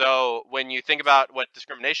 And so when you think about what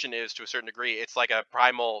discrimination is to a certain degree, it's like a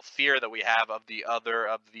primal fear that we have of the other,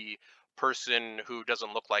 of the person who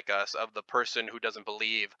doesn't look like us, of the person who doesn't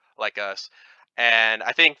believe like us. And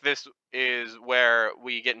I think this is where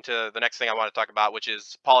we get into the next thing I want to talk about, which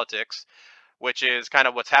is politics, which is kind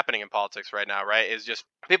of what's happening in politics right now, right? Is just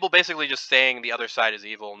people basically just saying the other side is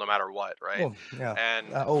evil no matter what, right? Oh, yeah,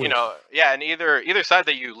 And always. yeah, and either side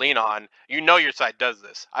that you lean on, your side does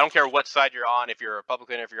this. I don't care what side you're on, if you're a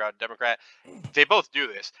Republican, if you're a Democrat, they both do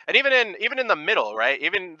this. And even in the middle, right?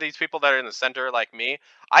 Even these people that are in the center like me,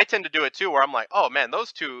 I tend to do it too, where I'm like, oh man,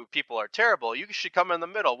 those two people are terrible, you should come in the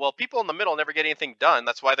middle. Well, people in the middle never get anything done.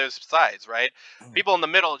 That's why there's sides, right? People in the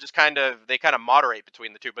middle just kind of moderate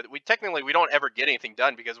between the two, but we don't ever get anything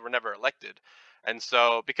done because we're never elected. And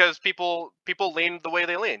so because people lean the way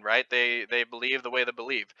they lean, right? They believe the way they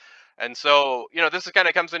believe. And so, this is kind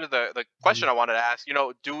of comes into the question I wanted to ask.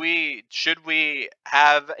 Do we should we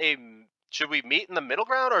have a should we meet in the middle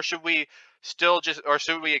ground, or should we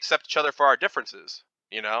accept each other for our differences?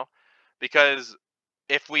 You know, because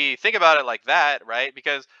if we think about it like that, right?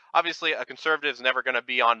 Because obviously a conservative is never going to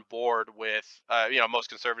be on board with, most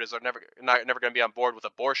conservatives are never going to be on board with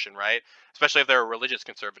abortion, right? Especially if they're a religious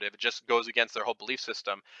conservative, it just goes against their whole belief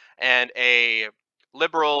system. And a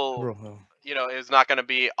liberal, Bro, no. is not going to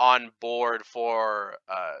be on board for,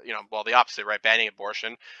 well, the opposite, right? Banning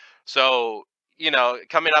abortion. So,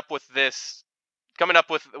 coming up with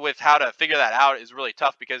how to figure that out is really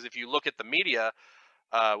tough, because if you look at the media,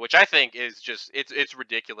 which I think is just it's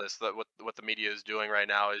ridiculous that what the media is doing right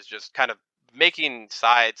now is just kind of making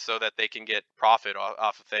sides so that they can get profit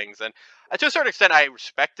off of things. And to a certain extent, I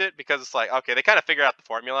respect it, because it's like, okay, they kind of figure out the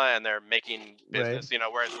formula and they're making Right. business.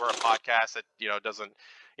 Whereas we're a podcast that doesn't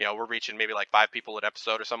we're reaching maybe like 5 people an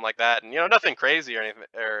episode or something like that, and nothing crazy or anything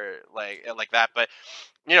or like that. But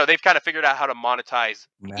they've kind of figured out how to monetize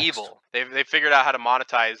Next. evil. They've figured out how to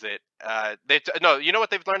monetize it. No, you know what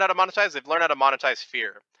they've learned how to monetize? They've learned how to monetize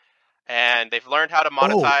fear, and they've learned how to Oh,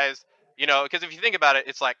 monetize. Because if you think about it,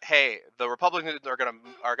 it's like, hey, the Republicans are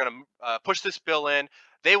gonna push this bill in.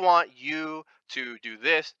 They want you to do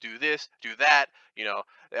this, do this, do that. You know,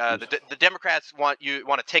 the Democrats want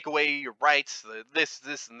to take away your rights, this,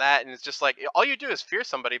 and that, and it's just like all you do is fear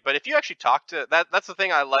somebody. But if you actually talk to that's the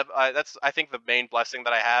thing I love. That's I think the main blessing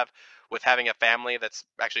that I have with having a family that's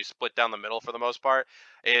actually split down the middle for the most part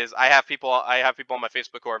is I have people on my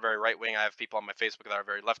Facebook who are very right wing. I have people on my Facebook that are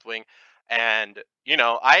very left wing, and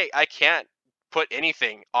I can't put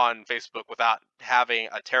anything on Facebook without having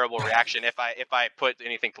a terrible reaction if I put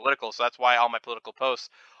anything political. So that's why all my political posts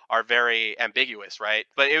are very ambiguous, right?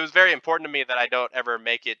 But it was very important to me that I don't ever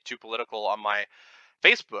make it too political on my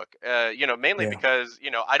Facebook, mainly yeah. because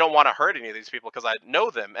I don't want to hurt any of these people because I know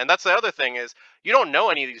them, and that's the other thing is you don't know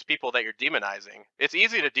any of these people that you're demonizing. It's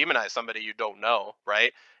easy to demonize somebody you don't know,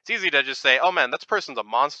 right? It's easy to just say, "Oh man, that person's a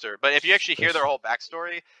monster," but if you actually hear their Especially, whole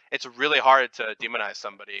backstory, it's really hard to demonize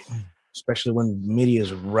somebody. especially when media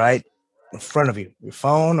is right in front of you, your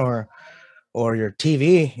phone or your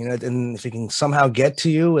TV, and if it can somehow get to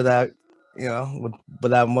you without,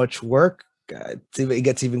 without much work, it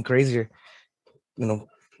gets even crazier. You know,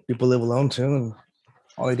 people live alone too, and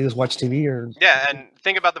all they do is watch TV or Yeah, and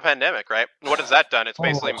think about the pandemic, right? What has that done? It's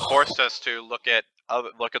basically oh, forced us to look at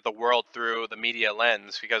the world through the media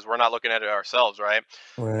lens because we're not looking at it ourselves, right?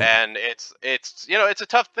 right. And it's a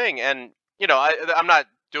tough thing, and I'm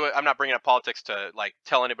not bringing up politics to like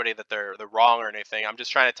tell anybody that they're wrong or anything. I'm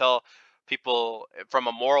just trying to tell people from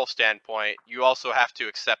a moral standpoint, you also have to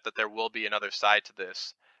accept that there will be another side to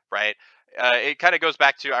this, right? It kind of goes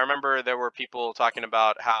back to I remember there were people talking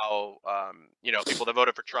about how people that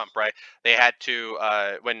voted for Trump, right? They had to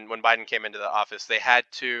when Biden came into the office, they had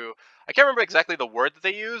to I can't remember exactly the word that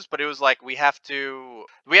they used, but it was like we have to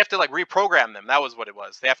like reprogram them. That was what it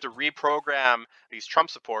was. They have to reprogram these Trump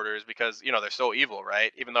supporters because they're so evil,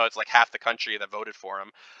 right? Even though it's like half the country that voted for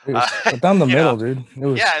him. It Uh, was down the you know, middle,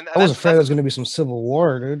 dude. yeah, and I was afraid there that's was gonna be some civil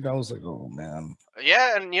war, dude. I was like, oh man.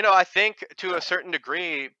 yeah, and I think to a certain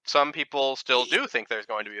degree, some people still do think there's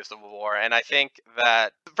going to be a civil war, and I think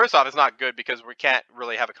that first off, it's not good because we can't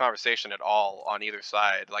really have a conversation at all on either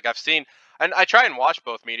side. Like I've seen, and I try and watch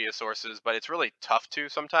both media sources, but it's really tough to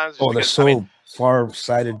sometimes, just Oh, they're because I mean, so far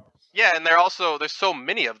sighted. yeah, and there's so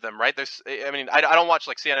many of them, right? I mean, I don't watch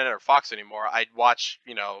like CNN or Fox anymore. I watch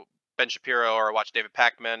Ben Shapiro or watch David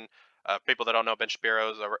Pakman. People that don't know, Ben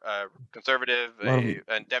Shapiro's a conservative, A lot of them.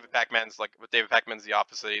 and David Pakman's the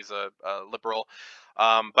opposite. He's a liberal.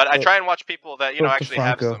 But I But try and watch people that Philip actually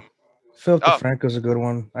have DeFranco. some. Philip Oh, DeFranco's a good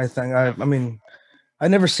one. I think. yeah. I mean, I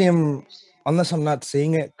never see him unless I'm not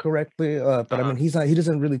seeing it correctly. But I Uh-huh. mean, he's not. He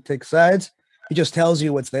doesn't really take sides. He just tells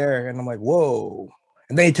you what's there, and I'm like, whoa.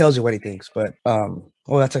 And then he tells you what he thinks. But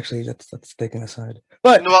well, that's taking aside.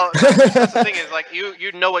 But Well, that's the thing is like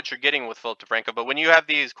you know what you're getting with Philip DeFranco, but when you have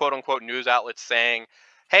these quote unquote news outlets saying,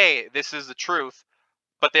 "Hey, this is the truth,"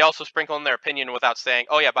 but they also sprinkle in their opinion without saying,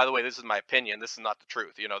 "Oh yeah, by the way, this is my opinion. This is not the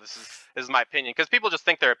truth." This is my opinion because people just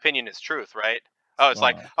think their opinion is truth, right? Oh, it's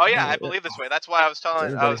like, "Oh yeah, I believe this way." That's why it's I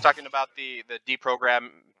everybody. was talking about the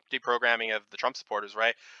deprogramming of the Trump supporters,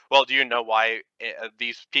 right? Well, do you know why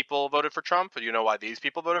these people voted for Trump? Or do you know why these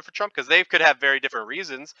people voted for Trump? Because they could have very different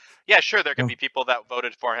reasons. Yeah, sure, there could Yeah, be people that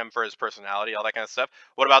voted for him for his personality, all that kind of stuff.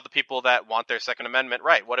 What about the people that want their Second Amendment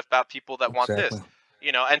right? What about people that want exactly.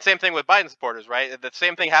 this? And same thing with Biden supporters, right? The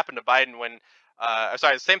same thing happened to Biden when,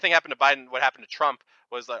 sorry, the same thing happened to Biden. What happened to Trump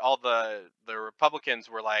was that all the Republicans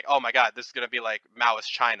were like, oh my God, this is going to be like Maoist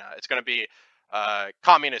China. It's going to be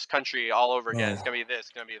communist country all over again. It's No. going to be this. It's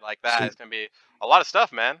going to be like that. See, It's going to be a lot of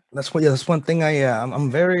stuff, man. that's one thing I'm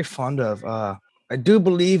very fond of. I do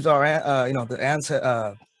believe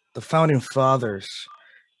the founding fathers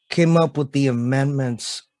came up with the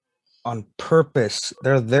amendments on purpose.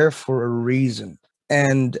 They're there for a reason.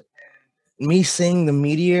 And me seeing the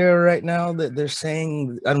media right now that they're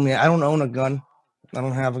saying, I mean, I don't own a gun. I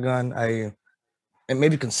don't have a gun. And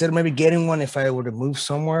maybe consider maybe getting one if I were to move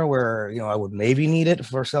somewhere where I would maybe need it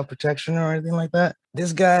for self protection or anything like that.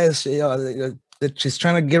 This guy is just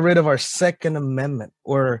trying to get rid of our Second Amendment,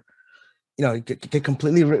 or get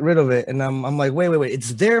completely rid of it. And I'm like, wait,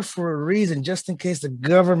 it's there for a reason, just in case the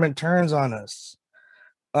government turns on us.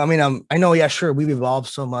 I mean, I know, yeah, sure, we've evolved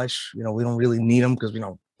so much, we don't really need them because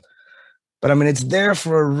but I mean, it's there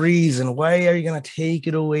for a reason. Why are you gonna take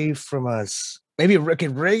it away from us? Maybe it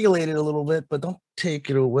could regulate it a little bit, but don't take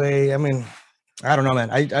it away. I mean, I don't know, man.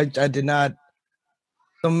 I did not.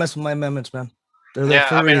 Don't mess with my amendments, man. They're there Yeah,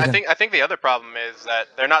 for I a mean, reason. I think the other problem is that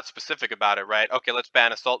they're not specific about it, right? Okay, let's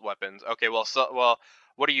ban assault weapons. Okay, well,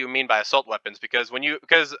 what do you mean by assault weapons? Because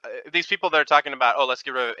because these people that are talking about, oh, let's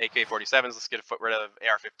get rid of AK-47s, let's get rid of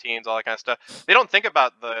AR-15s, all that kind of stuff. They don't think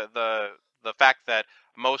about the fact that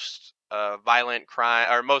most violent crime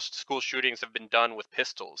or most school shootings have been done with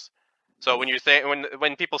pistols. So when you say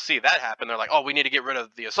when people see that happen, they're like, oh, we need to get rid of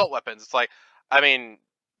the assault weapons. It's like, I mean,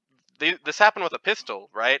 this happened with a pistol,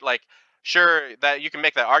 right? Like, sure that you can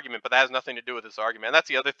make that argument, but that has nothing to do with this argument. And that's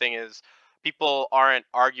the other thing is people aren't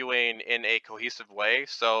arguing in a cohesive way.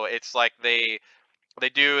 So it's like they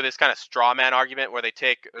do this kind of straw man argument where they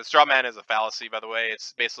take straw man is a fallacy, by the way.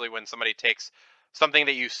 It's basically when somebody takes something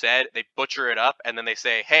that you said, they butcher it up, and then they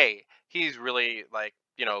say, hey, he's really like,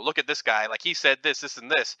 look at this guy, like he said this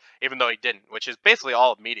and this, even though he didn't, which is basically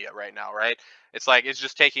all of media right now, right? It's like it's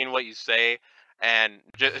just taking what you say and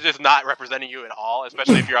just not representing you at all,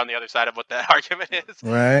 especially if you're on the other side of what that argument is.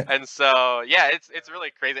 Right. And so yeah, it's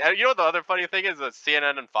really crazy. And you know what the other funny thing is that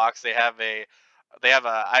CNN and Fox, they have a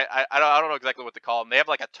I don't know exactly what to call them. They have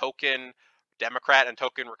like a token Democrat and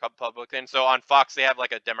token Republican. So on Fox they have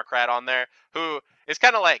like a Democrat on there who is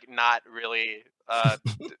kind of like not really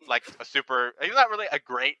like a super. He's not really a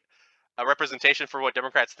great a representation for what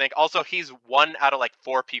Democrats think. Also, he's one out of like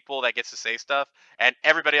four people that gets to say stuff, and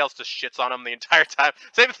everybody else just shits on him the entire time.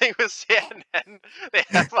 Same thing with CNN. They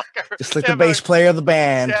have like Just like they the have a bass player of the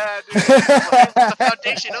band. yeah, dude. It's the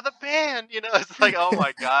foundation of the band. It's like, oh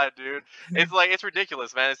my god, dude. It's like it's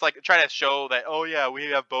ridiculous, man. It's like trying to show that, oh yeah, we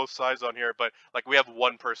have both sides on here, but like we have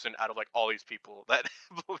one person out of like all these people that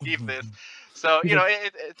believe this. So He's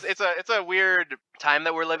like, it's a weird time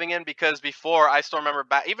that we're living in because before I still remember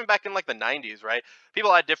even back in like the 90s, right?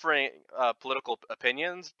 People had different political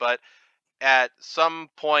opinions, but at some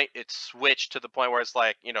point it switched to the point where it's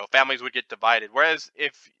like families would get divided, whereas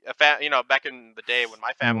if back in the day when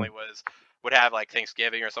my family would have like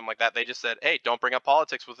Thanksgiving or something like that, they just said, hey, don't bring up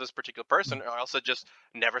politics with this particular person or else it just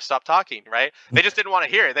never stop talking, right? They just didn't want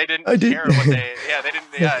to hear it. They didn't I did. care what they didn't,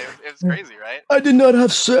 yeah, it was crazy, right? I did not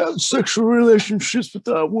have sexual relationships with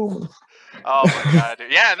that woman. Oh my god, dude.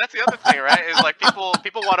 Yeah, and that's the other thing, right? Is like people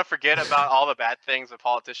want to forget about all the bad things that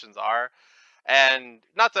politicians are. And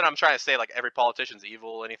not that I'm trying to say like every politician's evil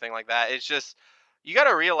or anything like that. It's just you got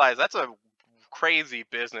to realize that's a crazy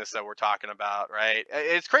business that we're talking about, right?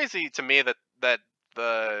 It's crazy to me that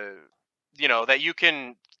the that you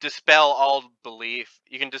can dispel all belief.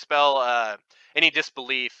 You can dispel any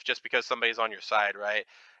disbelief just because somebody's on your side, right?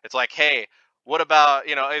 It's like, hey, what about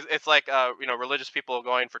it's like religious people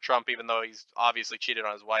going for Trump even though he's obviously cheated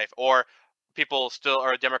on his wife, or people still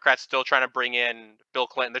or Democrats still trying to bring in Bill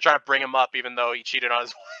Clinton. They're trying to bring him up even though he cheated on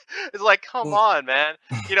his wife. It's like, come on, man.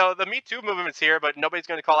 The Me Too movement's here, but nobody's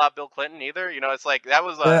going to call out Bill Clinton either. It's like that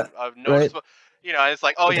was Yeah, a right. noticeable. It's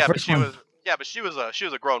like, oh But the yeah, but first one, she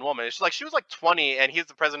was a grown woman. She was like 20 and he's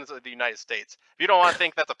the president of the United States. If you don't want to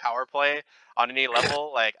think that's a power play on any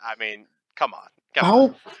level, like I mean, come on, come on.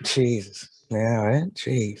 oh, Jesus. Yeah, right.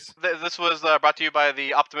 Jeez. This was brought to you by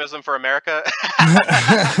the Optimism for America.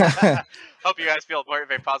 Hope you guys feel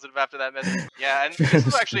very positive after that message. Yeah, and this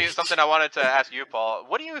is actually something I wanted to ask you, Paul.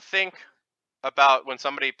 What do you think about when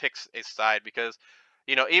somebody picks a side? Because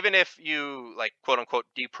even if you like quote unquote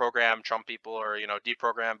deprogram Trump people or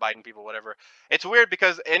deprogram Biden people, whatever, it's weird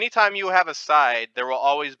because anytime you have a side, there will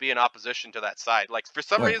always be an opposition to that side. Like for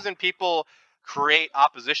some Right. reason, people create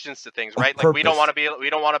oppositions to things, On right? Like purpose. we don't want to be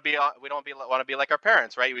want to be like our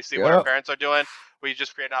parents, right? We see what our Yeah. parents are doing, we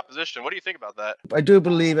just create an opposition. What do you think about that? I do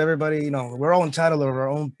believe everybody, we're all entitled to our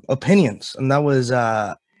own opinions. And that was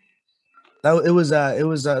it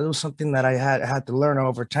was something that I had to learn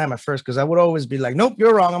over time at first because I would always be like, nope,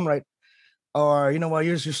 you're wrong, I'm right. Or what,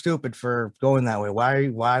 you're stupid for going that way.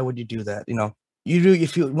 Why would you do that? You do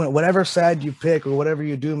if you whatever side you pick or whatever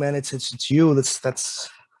you do, man, it's you. That's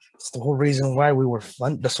the whole reason why we were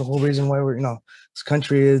fun. That's the whole reason why we're this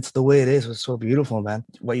country is the way it is. It's so beautiful, man.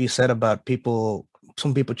 What you said about people,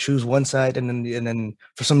 some people choose one side and then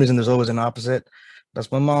for some reason there's always an opposite.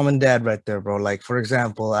 That's my mom and dad right there, bro. Like for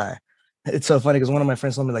example, it's so funny because one of my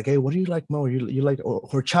friends told me like, hey, what do you like more? You like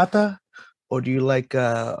horchata or do you like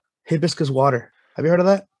hibiscus water? Have you heard of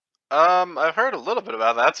that? I've heard a little bit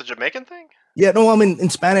about that. That's a Jamaican thing. Yeah, no, I mean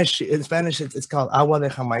in Spanish. In Spanish, it's called agua de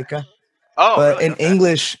Jamaica, Oh, but really? in Okay.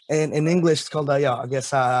 English, in English, it's called yeah, I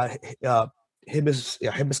guess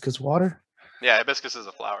hibiscus water. Yeah, hibiscus is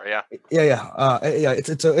a flower. Yeah. Yeah.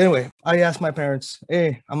 It's anyway. I asked my parents.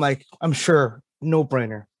 Hey, I'm sure, no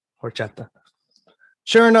brainer, horchata.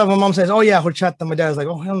 Sure enough, my mom says, "Oh yeah, horchata." My dad's like,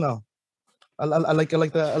 "Oh hell no." I like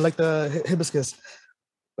the hibiscus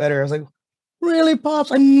better. I was like, really,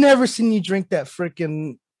 pops? I never seen you drink that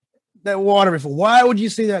water before. Why would you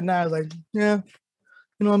say that now? I was like, yeah,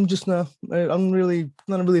 I'm really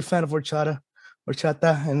not really a fan of horchata.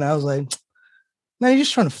 And I was like, man, you're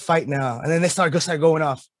just trying to fight now. And then they start going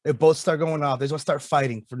off. They both start going off. They just start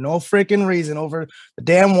fighting for no freaking reason over the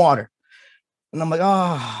damn water. And I'm like,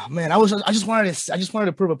 oh man, I just wanted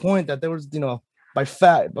to prove a point that there was, by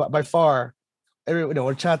far,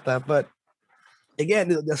 horchata. But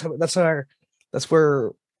again, that's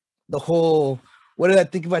where the whole what did I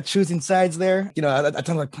think about choosing sides there? I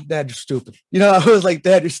told like, Dad, you're stupid. I was like,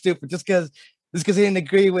 Dad, you're stupid, just because he didn't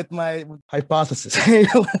agree with my hypothesis.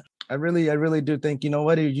 I really do think,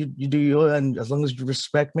 what, you do you, and as long as you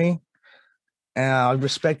respect me, and I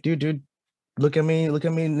respect you, dude. Look at me,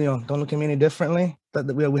 don't look at me any differently. That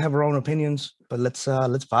we have our own opinions, but let's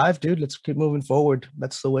vibe, dude. Let's keep moving forward.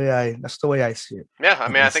 That's the way I see it. Yeah, I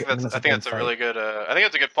I'm mean, gonna I sit, think I'm that's gonna I sit think there and that's a fight. really good. I think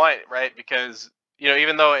that's a good point, right? Because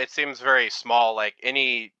even though it seems very small, like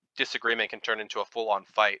any disagreement can turn into a full-on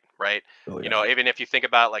fight, right? Oh yeah. Even if you think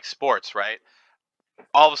about like sports, right?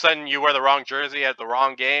 All of a sudden you wear the wrong jersey at the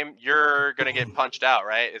wrong game, you're gonna get punched out,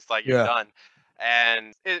 right? It's like you're Yeah. done.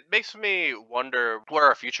 And it makes me wonder where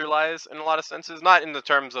our future lies in a lot of senses, not in the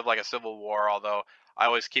terms of like a civil war, although I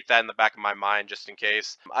always keep that in the back of my mind just in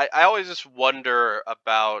case. I always just wonder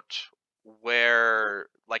about where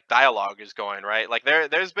like dialogue is going, right? Like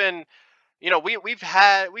there's been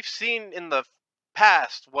we've seen in the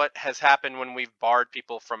past what has happened when we've barred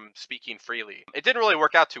people from speaking freely. It didn't really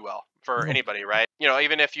work out too well for No. anybody, right?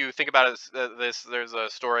 Even if you think about it, this there's a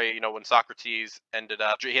story, when Socrates ended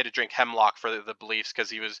up he had to drink hemlock for the beliefs because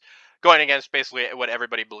he was going against basically what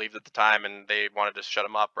everybody believed at the time and they wanted to shut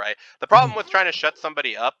him up, right? The problem with trying to shut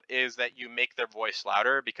somebody up is that you make their voice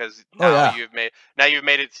louder because Oh yeah. now you've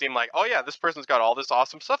made it seem like, oh yeah, this person's got all this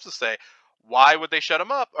awesome stuff to say. Why would they shut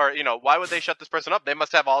him up? Or why would they shut this person up? They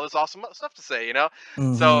must have all this awesome stuff to say. So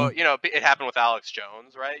Mm-hmm. it happened with Alex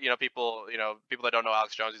Jones, right? People that don't know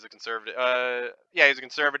Alex Jones, he's a conservative. Yeah, he's a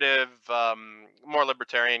conservative, more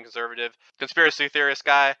libertarian conservative conspiracy theorist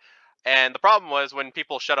guy. And the problem was when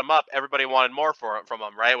people shut him up, everybody wanted more from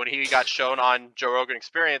him, right? When he got shown on Joe Rogan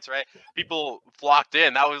Experience, right? People flocked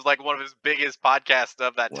in. That was like one of his biggest podcasts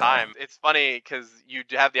of that Wow. time. It's funny because you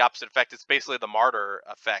have the opposite effect. It's basically the martyr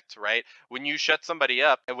effect, right? When you shut somebody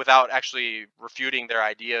up without actually refuting their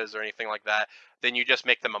ideas or anything like that, then you just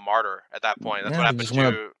make them a martyr at that point. That's what Yeah, you happened just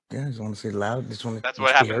want to. to Yeah, you just want to say loud. Just want to that's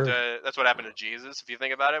what just be happened heard. to that's what happened to Jesus. If you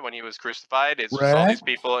think about it, when he was crucified, it's just all Right. these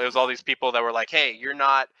people. It was all these people that were like, "Hey, you're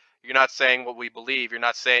not saying what we believe. You're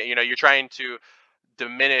not saying, you're trying to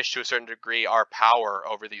diminish to a certain degree our power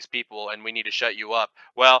over these people, and we need to shut you up."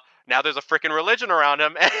 Well, now there's a freaking religion around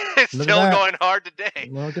him, and it's Look at still that. going hard today.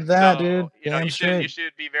 Look at that, So dude. Damn you straight.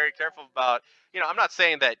 should be very careful about. I'm not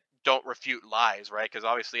saying that don't refute lies, right? Because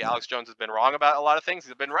obviously Alex Jones has been wrong about a lot of things.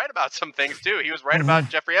 He's been right about some things too. He was right Mm-hmm. about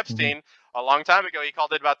Jeffrey Mm-hmm. Epstein a long time ago. He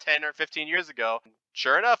called it about 10 or 15 years ago.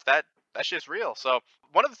 Sure enough, that shit's real. So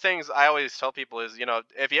one of the things I always tell people is,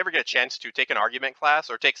 if you ever get a chance to take an argument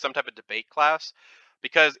class or take some type of debate class,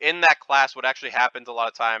 because in that class, what actually happens a lot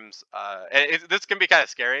of times, this can be kind of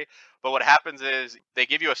scary, but what happens is they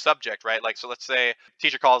give you a subject, right? Like, so let's say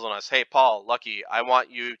teacher calls on us, hey, Paul, Lucky,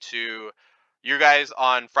 you guys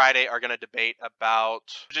on Friday are going to debate about,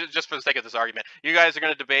 just for the sake of this argument, you guys are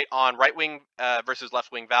going to debate on right wing versus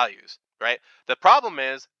left wing values, right? The problem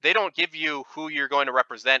is they don't give you who you're going to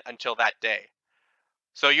represent until that day.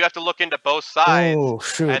 So you have to look into both sides, Oh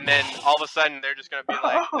shoot. and then all of a sudden they're just gonna be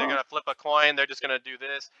like, they're gonna flip a coin, they're just gonna do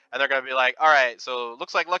this, and they're gonna be like, all right, so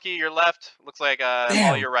looks like Lucky you're left, looks like Paul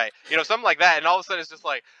Damn. you're right, something like that, and all of a sudden it's just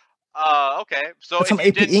like, okay, so That's some if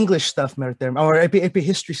you AP didn't English stuff right there, or AP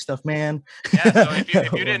history stuff, man. Yeah, so if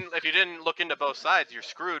you didn't look into both sides, you're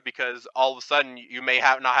screwed because all of a sudden you may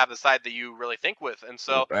have not have the side that you really think with, and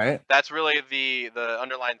so Right. that's really the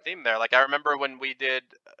underlying theme there. Like I remember when we did,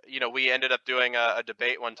 we ended up doing a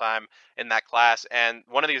debate one time in that class, and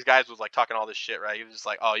one of these guys was like talking all this shit, right? He was just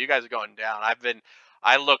like, "Oh, you guys are going down.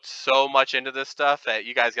 I looked so much into this stuff that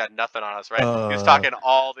you guys got nothing on us, right?" He was Uh. talking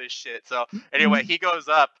all this shit. So anyway, he goes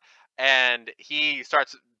up and he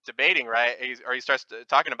starts debating, right? He starts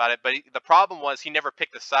talking about it, but the problem was he never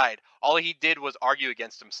picked a side. All he did was argue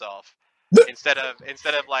against himself instead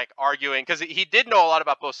of like arguing because he did know a lot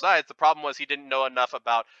about both sides. The problem was he didn't know enough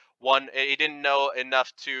about one. He didn't know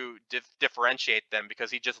enough to differentiate them because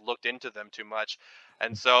he just looked into them too much.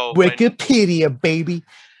 And so when Wikipedia, baby.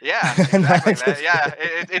 yeah, I exactly, man. just Yeah,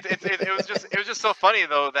 it was just so funny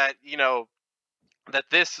though that that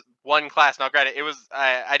this one class. Now, granted, it was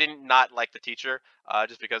I didn't not like the teacher,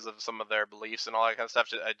 just because of some of their beliefs and all that kind of stuff,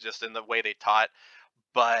 just in the way they taught.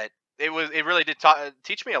 But it really did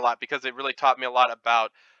teach me a lot, because it really taught me a lot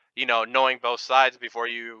about, knowing both sides before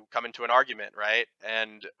you come into an argument, right?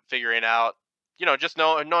 And figuring out, just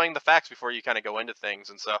knowing the facts before you kind of go into things.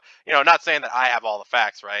 And so, not saying that I have all the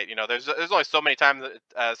facts, right? There's only so many times,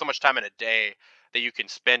 so much time in a day that you can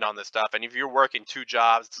spend on this stuff. And if you're working two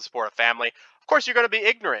jobs to support a family, of course you're going to be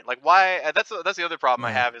ignorant. Like, why? That's the other problem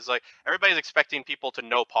I Yeah. have, is like, everybody's expecting people to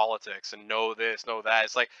know politics and know this, know that.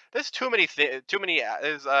 It's like, there's too many.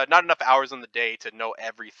 There's not enough hours in the day to know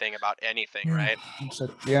everything about anything, Yeah, right? so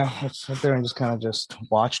yeah, I sat there and just kind of just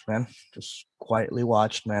watched, man. Just quietly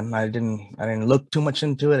watched, man. I didn't look too much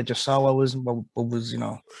into it. I just saw what was in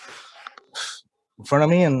front of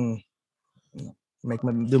me, and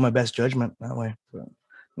do my best judgment that way. But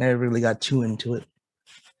never really got too into it.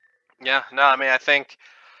 Yeah. No, I mean, I think,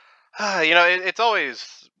 it's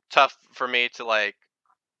always tough for me to like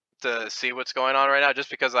to see what's going on right now, just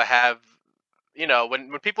because I have,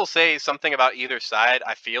 when people say something about either side,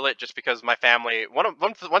 I feel it, just because my family,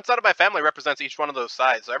 one side of my family represents each one of those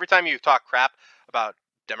sides. So every time you talk crap about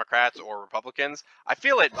Democrats or Republicans, I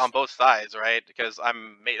feel it on both sides, right? Because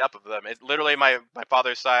I'm made up of them. It literally, my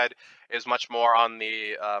father's side is much more on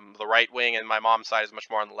the right wing, and my mom's side is much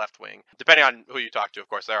more on the left wing. Depending on who you talk to, of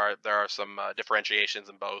course, there are some differentiations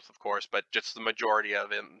in both, of course, but just the majority of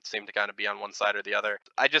them seem to kind of be on one side or the other.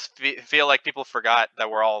 I just feel like people forgot that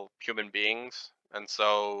we're all human beings, and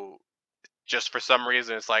so just for some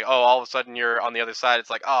reason it's like, oh, all of a sudden you're on the other side. It's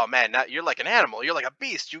like, oh man, now you're like an animal, you're like a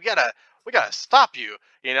beast, we gotta stop you.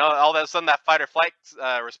 All of a sudden that fight or flight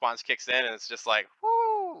response kicks in, and it's just like,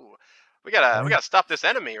 whoo, we Right? gotta stop this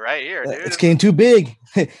enemy right here, dude. It's getting too big.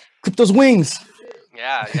 Clip those wings.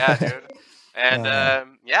 Yeah, dude. And Uh,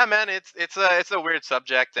 yeah, man, it's a weird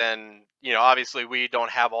subject, and obviously we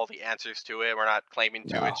don't have all the answers to it. We're not claiming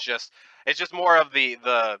to. no. It's just more of the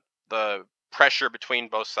pressure between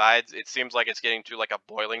both sides. It seems like it's getting to like a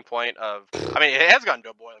boiling point of. I mean, it has gotten to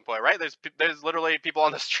a boiling point, right? There's literally people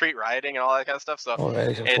on the street rioting and all that kind of stuff. So All right,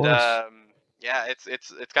 of it course. yeah,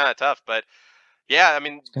 it's kind of tough, but yeah, I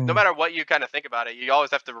mean, It's no gonna, matter what you kind of think about it, you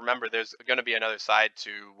always have to remember there's going to be another side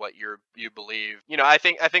to what you believe. I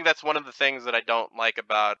think that's one of the things that I don't like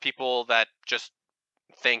about people that just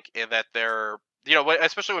think that they're,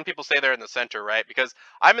 especially when people say they're in the center, right? Because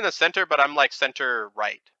I'm in the center, but I'm like center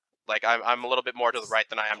right. Like I'm a little bit more to the right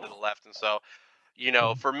than I am to the left, and so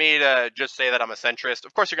for me to just say that I'm a centrist,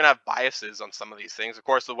 of course you're gonna have biases on some of these things. Of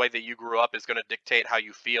course, the way that you grew up is gonna dictate how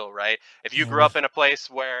you feel, right? If you grew yeah, up in a place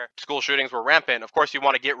where school shootings were rampant, of course you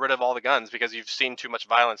want to get rid of all the guns because you've seen too much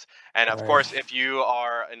violence. And of right. course, if you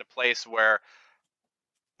are in a place where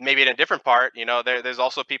maybe in a different part, there's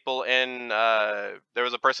also people in. There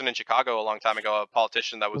was a person in Chicago a long time ago, a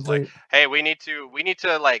politician that was like, Wait, "Hey, we need to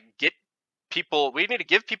like get people, we need to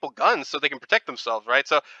give people guns so they can protect themselves," right?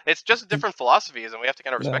 So it's just different philosophies, and we have to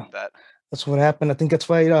kind of yeah, respect that. that's what happened. I think that's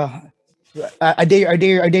why. I dare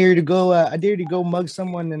you to go. I dare you to go mug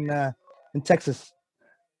someone in Texas.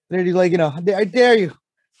 I dare you, like, I dare you.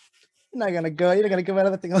 You're not gonna go. You're not gonna come out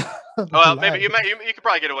of that thing Well, maybe alive. you could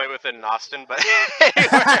probably get away with it in Austin, but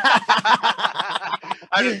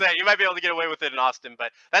I'm just saying you might be able to get away with it in Austin.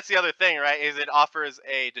 But that's the other thing, right? Is it offers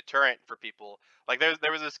a deterrent for people. Like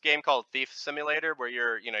there was this game called Thief Simulator where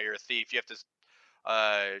you're a thief. You have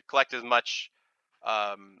to collect as much.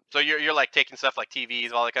 So you're like taking stuff like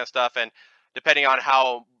TVs, all that kind of stuff, and depending on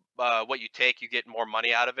how what you take, you get more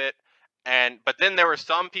money out of it. And but then there were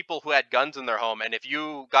some people who had guns in their home, and if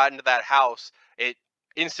you got into that house, it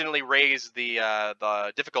instantly raised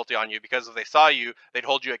the difficulty on you, because if they saw you, they'd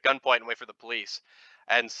hold you at gunpoint and wait for the police.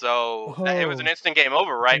 And so it was an Oh, instant game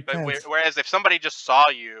over, that's right? But intense. whereas if somebody just saw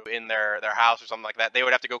you in their house or something like that, they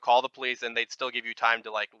would have to go call the police, and they'd still give you time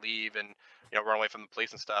to like leave and run away from the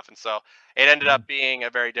police and stuff. And so it ended up being a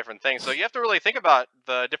very different thing. So you have to really think about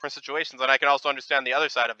the different situations, and I can also understand the other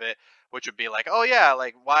side of it, which would be like, oh yeah,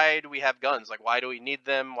 like why do we have guns? Like why do we need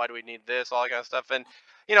them? Why do we need this? All that kind of stuff. And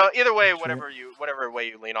either way, That's right. whatever way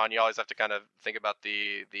you lean on, you always have to kind of think about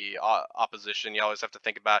the opposition. You always have to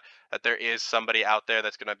think about that there is somebody out there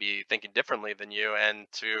that's going to be thinking differently than you, and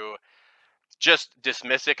to just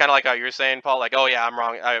dismiss it, kind of like how you're saying, Paul, like, oh yeah, I'm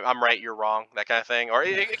wrong, I'm right, you're wrong, that kind of thing. Or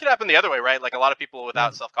Yeah. it could happen the other way, right? Like a lot of people Yeah.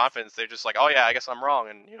 without self confidence, they're just like, oh yeah, I guess I'm wrong,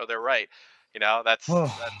 and they're right. Oh,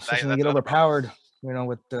 especially when you That's get another problem. overpowered,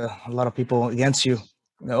 with a lot of people against you.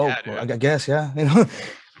 Oh, Yeah, well, I dude. guess, yeah.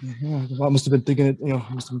 I must have been thinking it.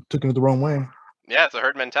 Must have taken it the wrong way. Yeah, it's a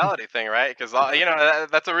herd mentality thing, right? Because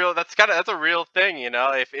that's a real thing, you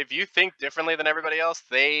know. If you think differently than everybody else,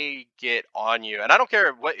 they get on you. And I don't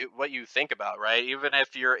care what you think about, right? Even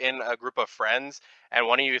if you're in a group of friends and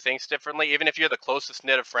one of you thinks differently, even if you're the closest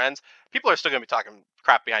knit of friends, people are still gonna be talking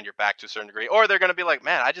crap behind your back to a certain degree, or they're gonna be like,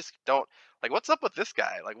 "Man, I just don't like what's up with this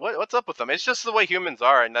guy? Like what's up with them?" It's just the way humans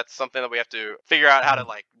are, and that's something that we have to figure out how to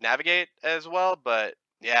like navigate as well. But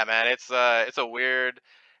yeah, man, it's a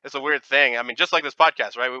weird thing. I mean, just like this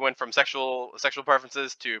podcast, right? We went from sexual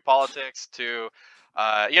preferences to politics to,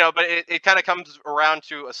 but it kind of comes around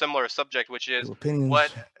to a similar subject, which is Your what.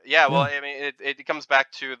 opinions. Yeah, well, Yeah. I mean, it comes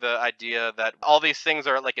back to the idea that all these things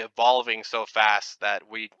are like evolving so fast that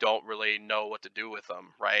we don't really know what to do with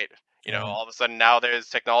them, right? Right. All of a sudden now there's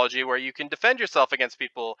technology where you can defend yourself against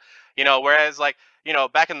people, whereas like,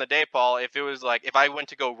 back in the day, Paul, if it was like if I went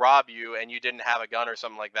to go rob you and you didn't have a gun or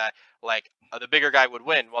something like that, like the bigger guy would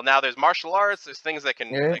win. Well, now there's martial arts. There's things that can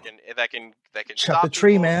Yeah. that can that can Chop the stop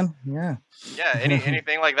tree, people. man. Yeah. Yeah,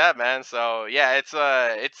 anything like that, man. So yeah, it's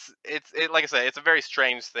like I said, it's a very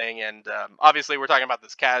strange thing, and obviously we're talking about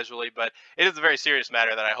this casually, but it is a very serious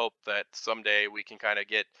matter that I hope that someday we can kind of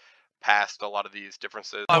get past a lot of these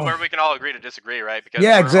differences, Oh, where we can all agree to disagree, right? Because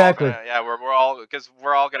yeah, exactly. we're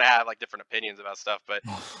all gonna have like different opinions about stuff, but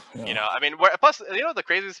Yeah. I mean, plus, the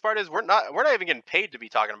craziest part is we're not even getting paid to be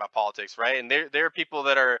talking about politics, right? And there are people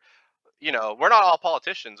that are, we're not all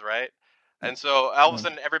politicians, right? And so all of a Yeah.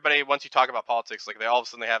 sudden, everybody, once you talk about politics, like they all of a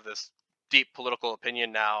sudden they have this deep political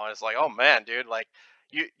opinion now, and it's like, oh man, dude, like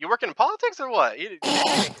you work in politics or what? You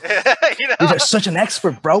kidding me? you know? You're just such an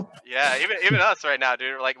expert, bro. Yeah, even us right now,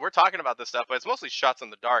 dude. Like we're talking about this stuff, but it's mostly shots in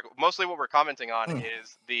the dark. Mostly what we're commenting on Mm.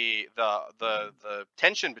 is the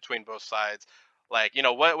tension between both sides. Like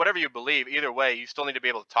whatever you believe, either way, you still need to be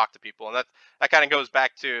able to talk to people, and that kind of goes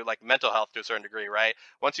back to like mental health to a certain degree, right?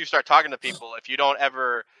 Once you start talking to people, if you don't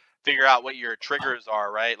ever figure out what your triggers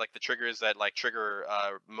are, right? Like the triggers that like trigger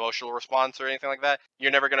emotional response or anything like that,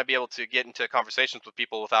 you're never going to be able to get into conversations with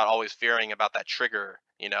people without always fearing about that trigger.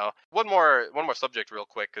 One more subject real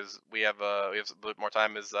quick because we have a bit more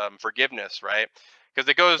time is forgiveness, right? Because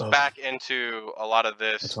it goes Oh, back into a lot of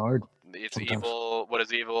it's this. hard It's sometimes. evil. What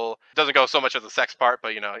is evil? It doesn't go so much of the sex part,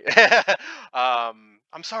 but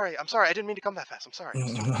I'm sorry. I'm sorry. I didn't mean to come that fast. I'm sorry. It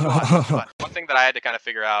was too hot. It was too hot. One thing that I had to kind of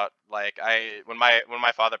figure out, like when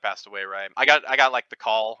my father passed away, right? I got like the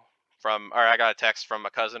call or I got a text from a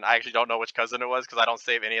cousin. I actually don't know which cousin it was because I don't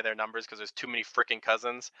save any of their numbers because there's too many freaking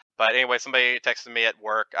cousins. But anyway, somebody texted me at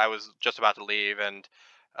work. I was just about to leave, and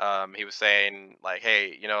he was saying like,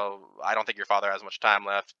 "Hey, I don't think your father has much time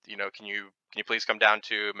left. Can you please come down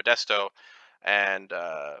to Modesto?" And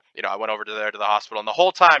I went over to the hospital, and the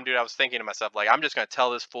whole time, dude, I was thinking to myself like, I'm just gonna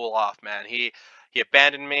tell this fool off, man. He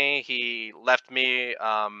abandoned me. He left me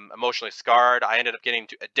emotionally scarred. I ended up getting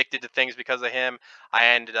addicted to things because of him. I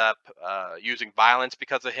ended up using violence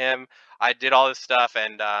because of him. I did all this stuff,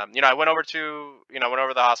 and I went over to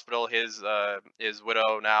the hospital. His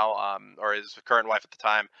widow now, or his current wife at the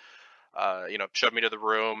time, showed me to the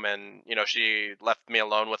room, and she left me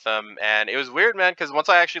alone with him, and it was weird, man, because once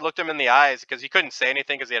I actually looked him in the eyes, because he couldn't say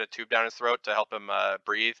anything because he had a tube down his throat to help him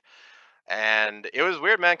breathe, and it was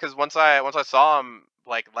weird, man, because once I saw him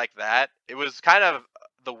like that, it was kind of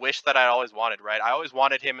the wish that I always wanted, right? I always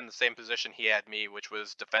wanted him in the same position he had me, which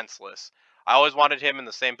was defenseless. I always wanted him in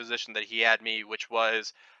the same position that he had me, which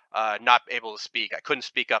was not able to speak. I couldn't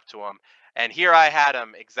speak up to him. And here I had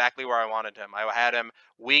him exactly where I wanted him. I had him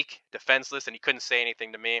weak, defenseless, and he couldn't say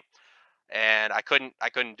anything to me, and I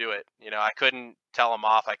couldn't do it. I couldn't tell him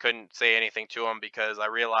off. I couldn't say anything to him because I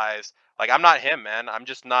realized like I'm not him, man. I'm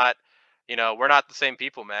just not. We're not the same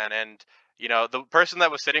people, man. And the person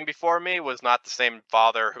that was sitting before me was not the same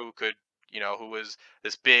father who was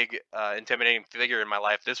this big intimidating figure in my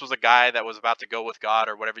life. This was a guy that was about to go with God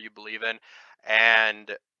or whatever you believe in,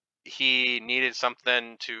 and he needed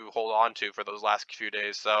something to hold on to for those last few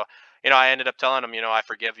days. So I ended up telling him, I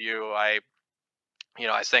forgive you. I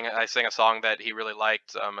sang a song that he really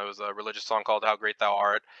liked. It was a religious song called "How Great Thou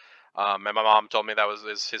Art," and my mom told me that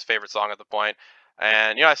was his favorite song at the point.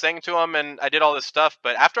 And I sang it to him, and I did all this stuff.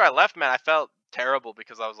 But after I left, man, I felt terrible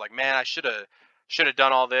because I was like, man, I should have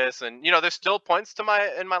done all this. And there's still points in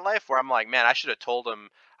my life where I'm like, man, I should have told him,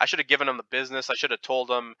 I should have given him the business, I should have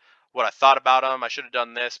told him what I thought about him, I should have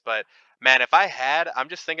done this. But man, if I had, I'm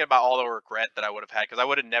just thinking about all the regret that I would have had because I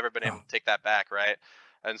would have never been able Oh, to take that back, right?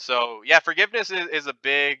 And so, yeah, forgiveness is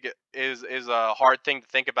a hard thing to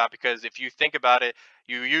think about because if you think about it,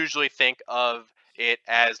 you usually think of it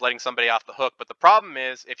as letting somebody off the hook. But the problem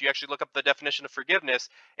is, if you actually look up the definition of forgiveness,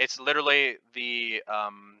 it's literally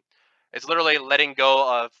It's literally letting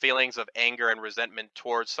go of feelings of anger and resentment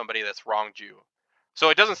towards somebody that's wronged you. So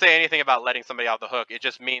it doesn't say anything about letting somebody off the hook. It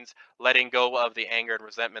just means letting go of the anger and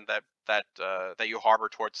resentment that you harbor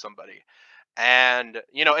towards somebody. And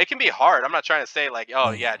it can be hard. I'm not trying to say like,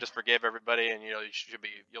 oh Mm, yeah, just forgive everybody and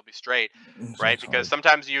you'll be straight, right? it's Because hard.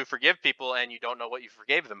 sometimes you forgive people and you don't know what you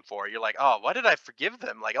forgave them for. You're like, oh, why did I forgive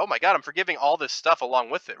them? Like, oh my god, I'm forgiving all this stuff along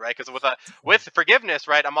with it, right? Because with forgiveness,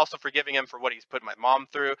 right, I'm also forgiving him for what he's put my mom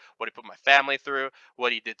through, what he put my family through,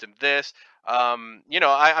 what he did to this. I'm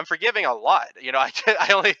forgiving a lot. I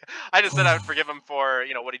just said I would forgive him for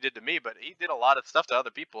what he did to me, but he did a lot of stuff to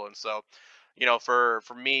other people, and so for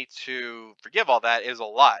me to forgive all that is a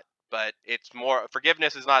lot. But it's more,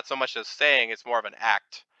 forgiveness is not so much as saying, it's more of an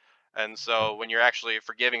act. And so when you're actually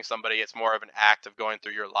forgiving somebody, it's more of an act of going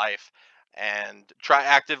through your life and try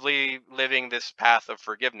actively living this path of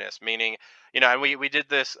forgiveness, meaning, and we did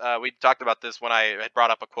this, we talked about this when I had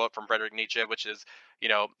brought up a quote from Friedrich Nietzsche, which is,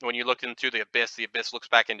 when you look into the abyss looks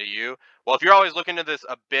back into you. Well, if you're always looking into this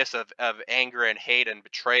abyss of anger and hate and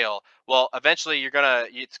betrayal, well, eventually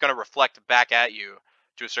it's gonna reflect back at you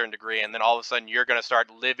to a certain degree, and then all of a sudden you're gonna start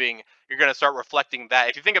reflecting that.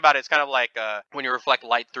 If you think about it, it's kind of like when you reflect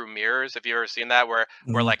light through mirrors. If you've ever seen that, where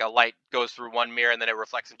Mhm. like a light goes through one mirror and then it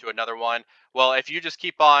reflects into another one. Well, if you just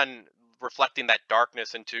keep on reflecting that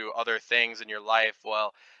darkness into other things in your life,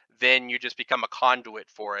 well, then you just become a conduit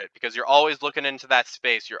for it because you're always looking into that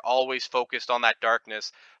space. You're always focused on that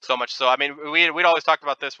darkness so much so. I mean, we'd always talked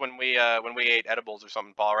about this when we ate edibles or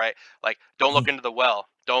something, Paul, right? Like, don't look into the well.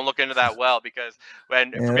 Don't look into that well because for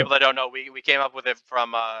Yeah. people that don't know, we came up with it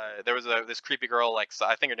from there was this creepy girl, like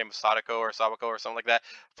I think her name was Sadako or Sawako or something like that,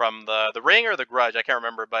 from the Ring or the Grudge, I can't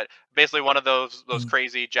remember, but basically one of those Mm.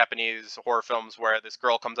 crazy Japanese horror films where this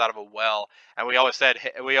girl comes out of a well, and we always said,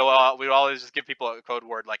 we always just give people a code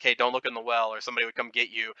word like, hey, don't look in the well, or somebody would come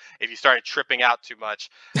get you if you started tripping out too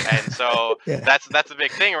much. And so Yeah. that's a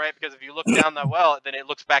big thing, right? Because if you look down that well, then it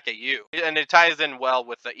looks back at you, and it ties in well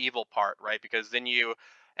with the evil part, right? Because then you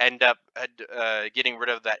end up getting rid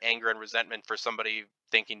of that anger and resentment for somebody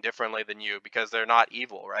thinking differently than you because they're not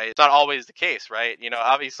evil, right? It's not always the case, right?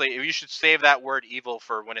 Obviously you should save that word evil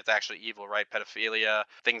for when it's actually evil, right? Pedophilia,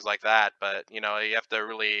 things like that. But you have to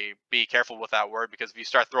really be careful with that word because if you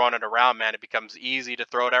start throwing it around, man, it becomes easy to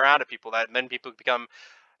throw it around at people, and then people become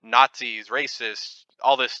Nazis, racists,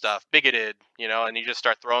 all this stuff, bigoted, and you just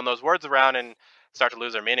start throwing those words around and start to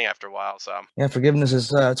lose their meaning after a while. So Yeah, forgiveness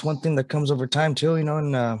is it's one thing that comes over time too, and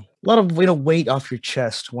a lot of weight off your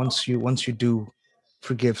chest once you do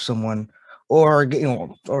forgive someone, or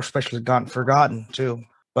or especially gotten forgotten too.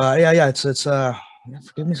 But yeah, yeah,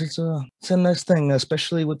 forgiveness. It's a nice thing,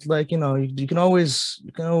 especially with like you can always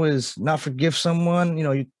not forgive someone.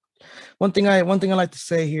 One thing I like to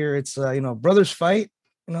say here, it's brothers fight,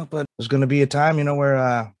 but there's gonna be a time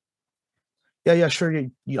where yeah, sure.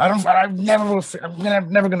 I'm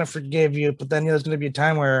never gonna forgive you. But then there's gonna be a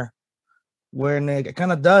time where it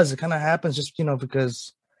kind of does. It kind of happens just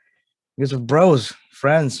because of bros,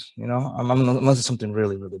 friends. Unless it's something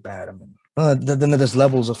really really bad. I mean, then there's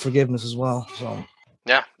levels of forgiveness as well. So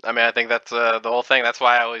yeah, I mean, I think that's the whole thing. That's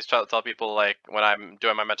why I always try to tell people, like, when I'm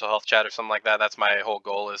doing my mental health chat or something like that. That's my whole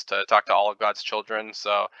goal, is to talk to all of God's children.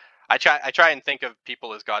 So I try and think of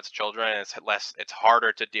people as God's children, and it's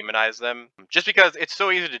harder to demonize them, just because it's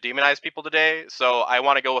so easy to demonize people today. So I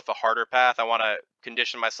want to go with the harder path. I want to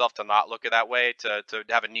condition myself to not look at that way, to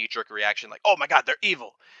have a knee jerk reaction, like, oh my God, they're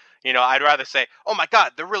evil. I'd rather say, oh my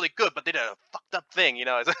God, they're really good, but they did a fucked up thing.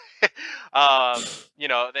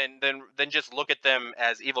 Then just look at them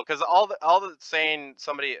as evil, because all the saying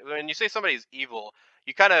somebody, when you say somebody's evil,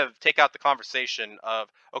 you kind of take out the conversation of,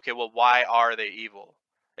 okay, well, why are they evil?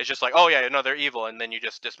 It's just like, oh yeah, no, they're evil, and then you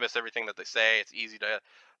just dismiss everything that they say. It's easy to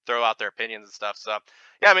throw out their opinions and stuff. So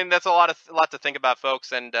yeah, I mean, that's a lot to think about,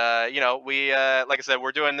 folks. And we like I said,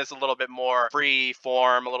 we're doing this a little bit more free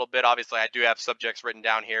form, a little bit. Obviously, I do have subjects written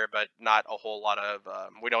down here, but not a whole lot of.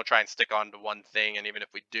 We don't try and stick on to one thing, and even if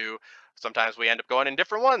we do, sometimes we end up going in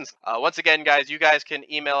different ones. Once again, guys, you guys can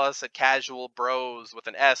email us at casualbros with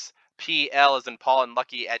an S. PL as in Paul and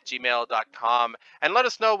Lucky at gmail.com, and let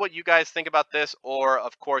us know what you guys think about this. Or,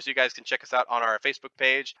 of course, you guys can check us out on our Facebook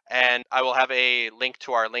page, and I will have a link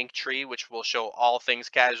to our link tree, which will show all things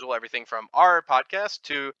casual, everything from our podcast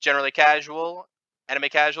to generally casual, anime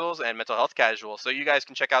casuals, and mental health casual. So you guys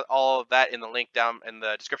can check out all of that in the link down in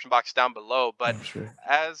the description box down below. But I'm sure.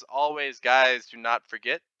 as always, guys, do not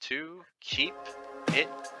forget to keep it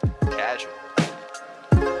casual.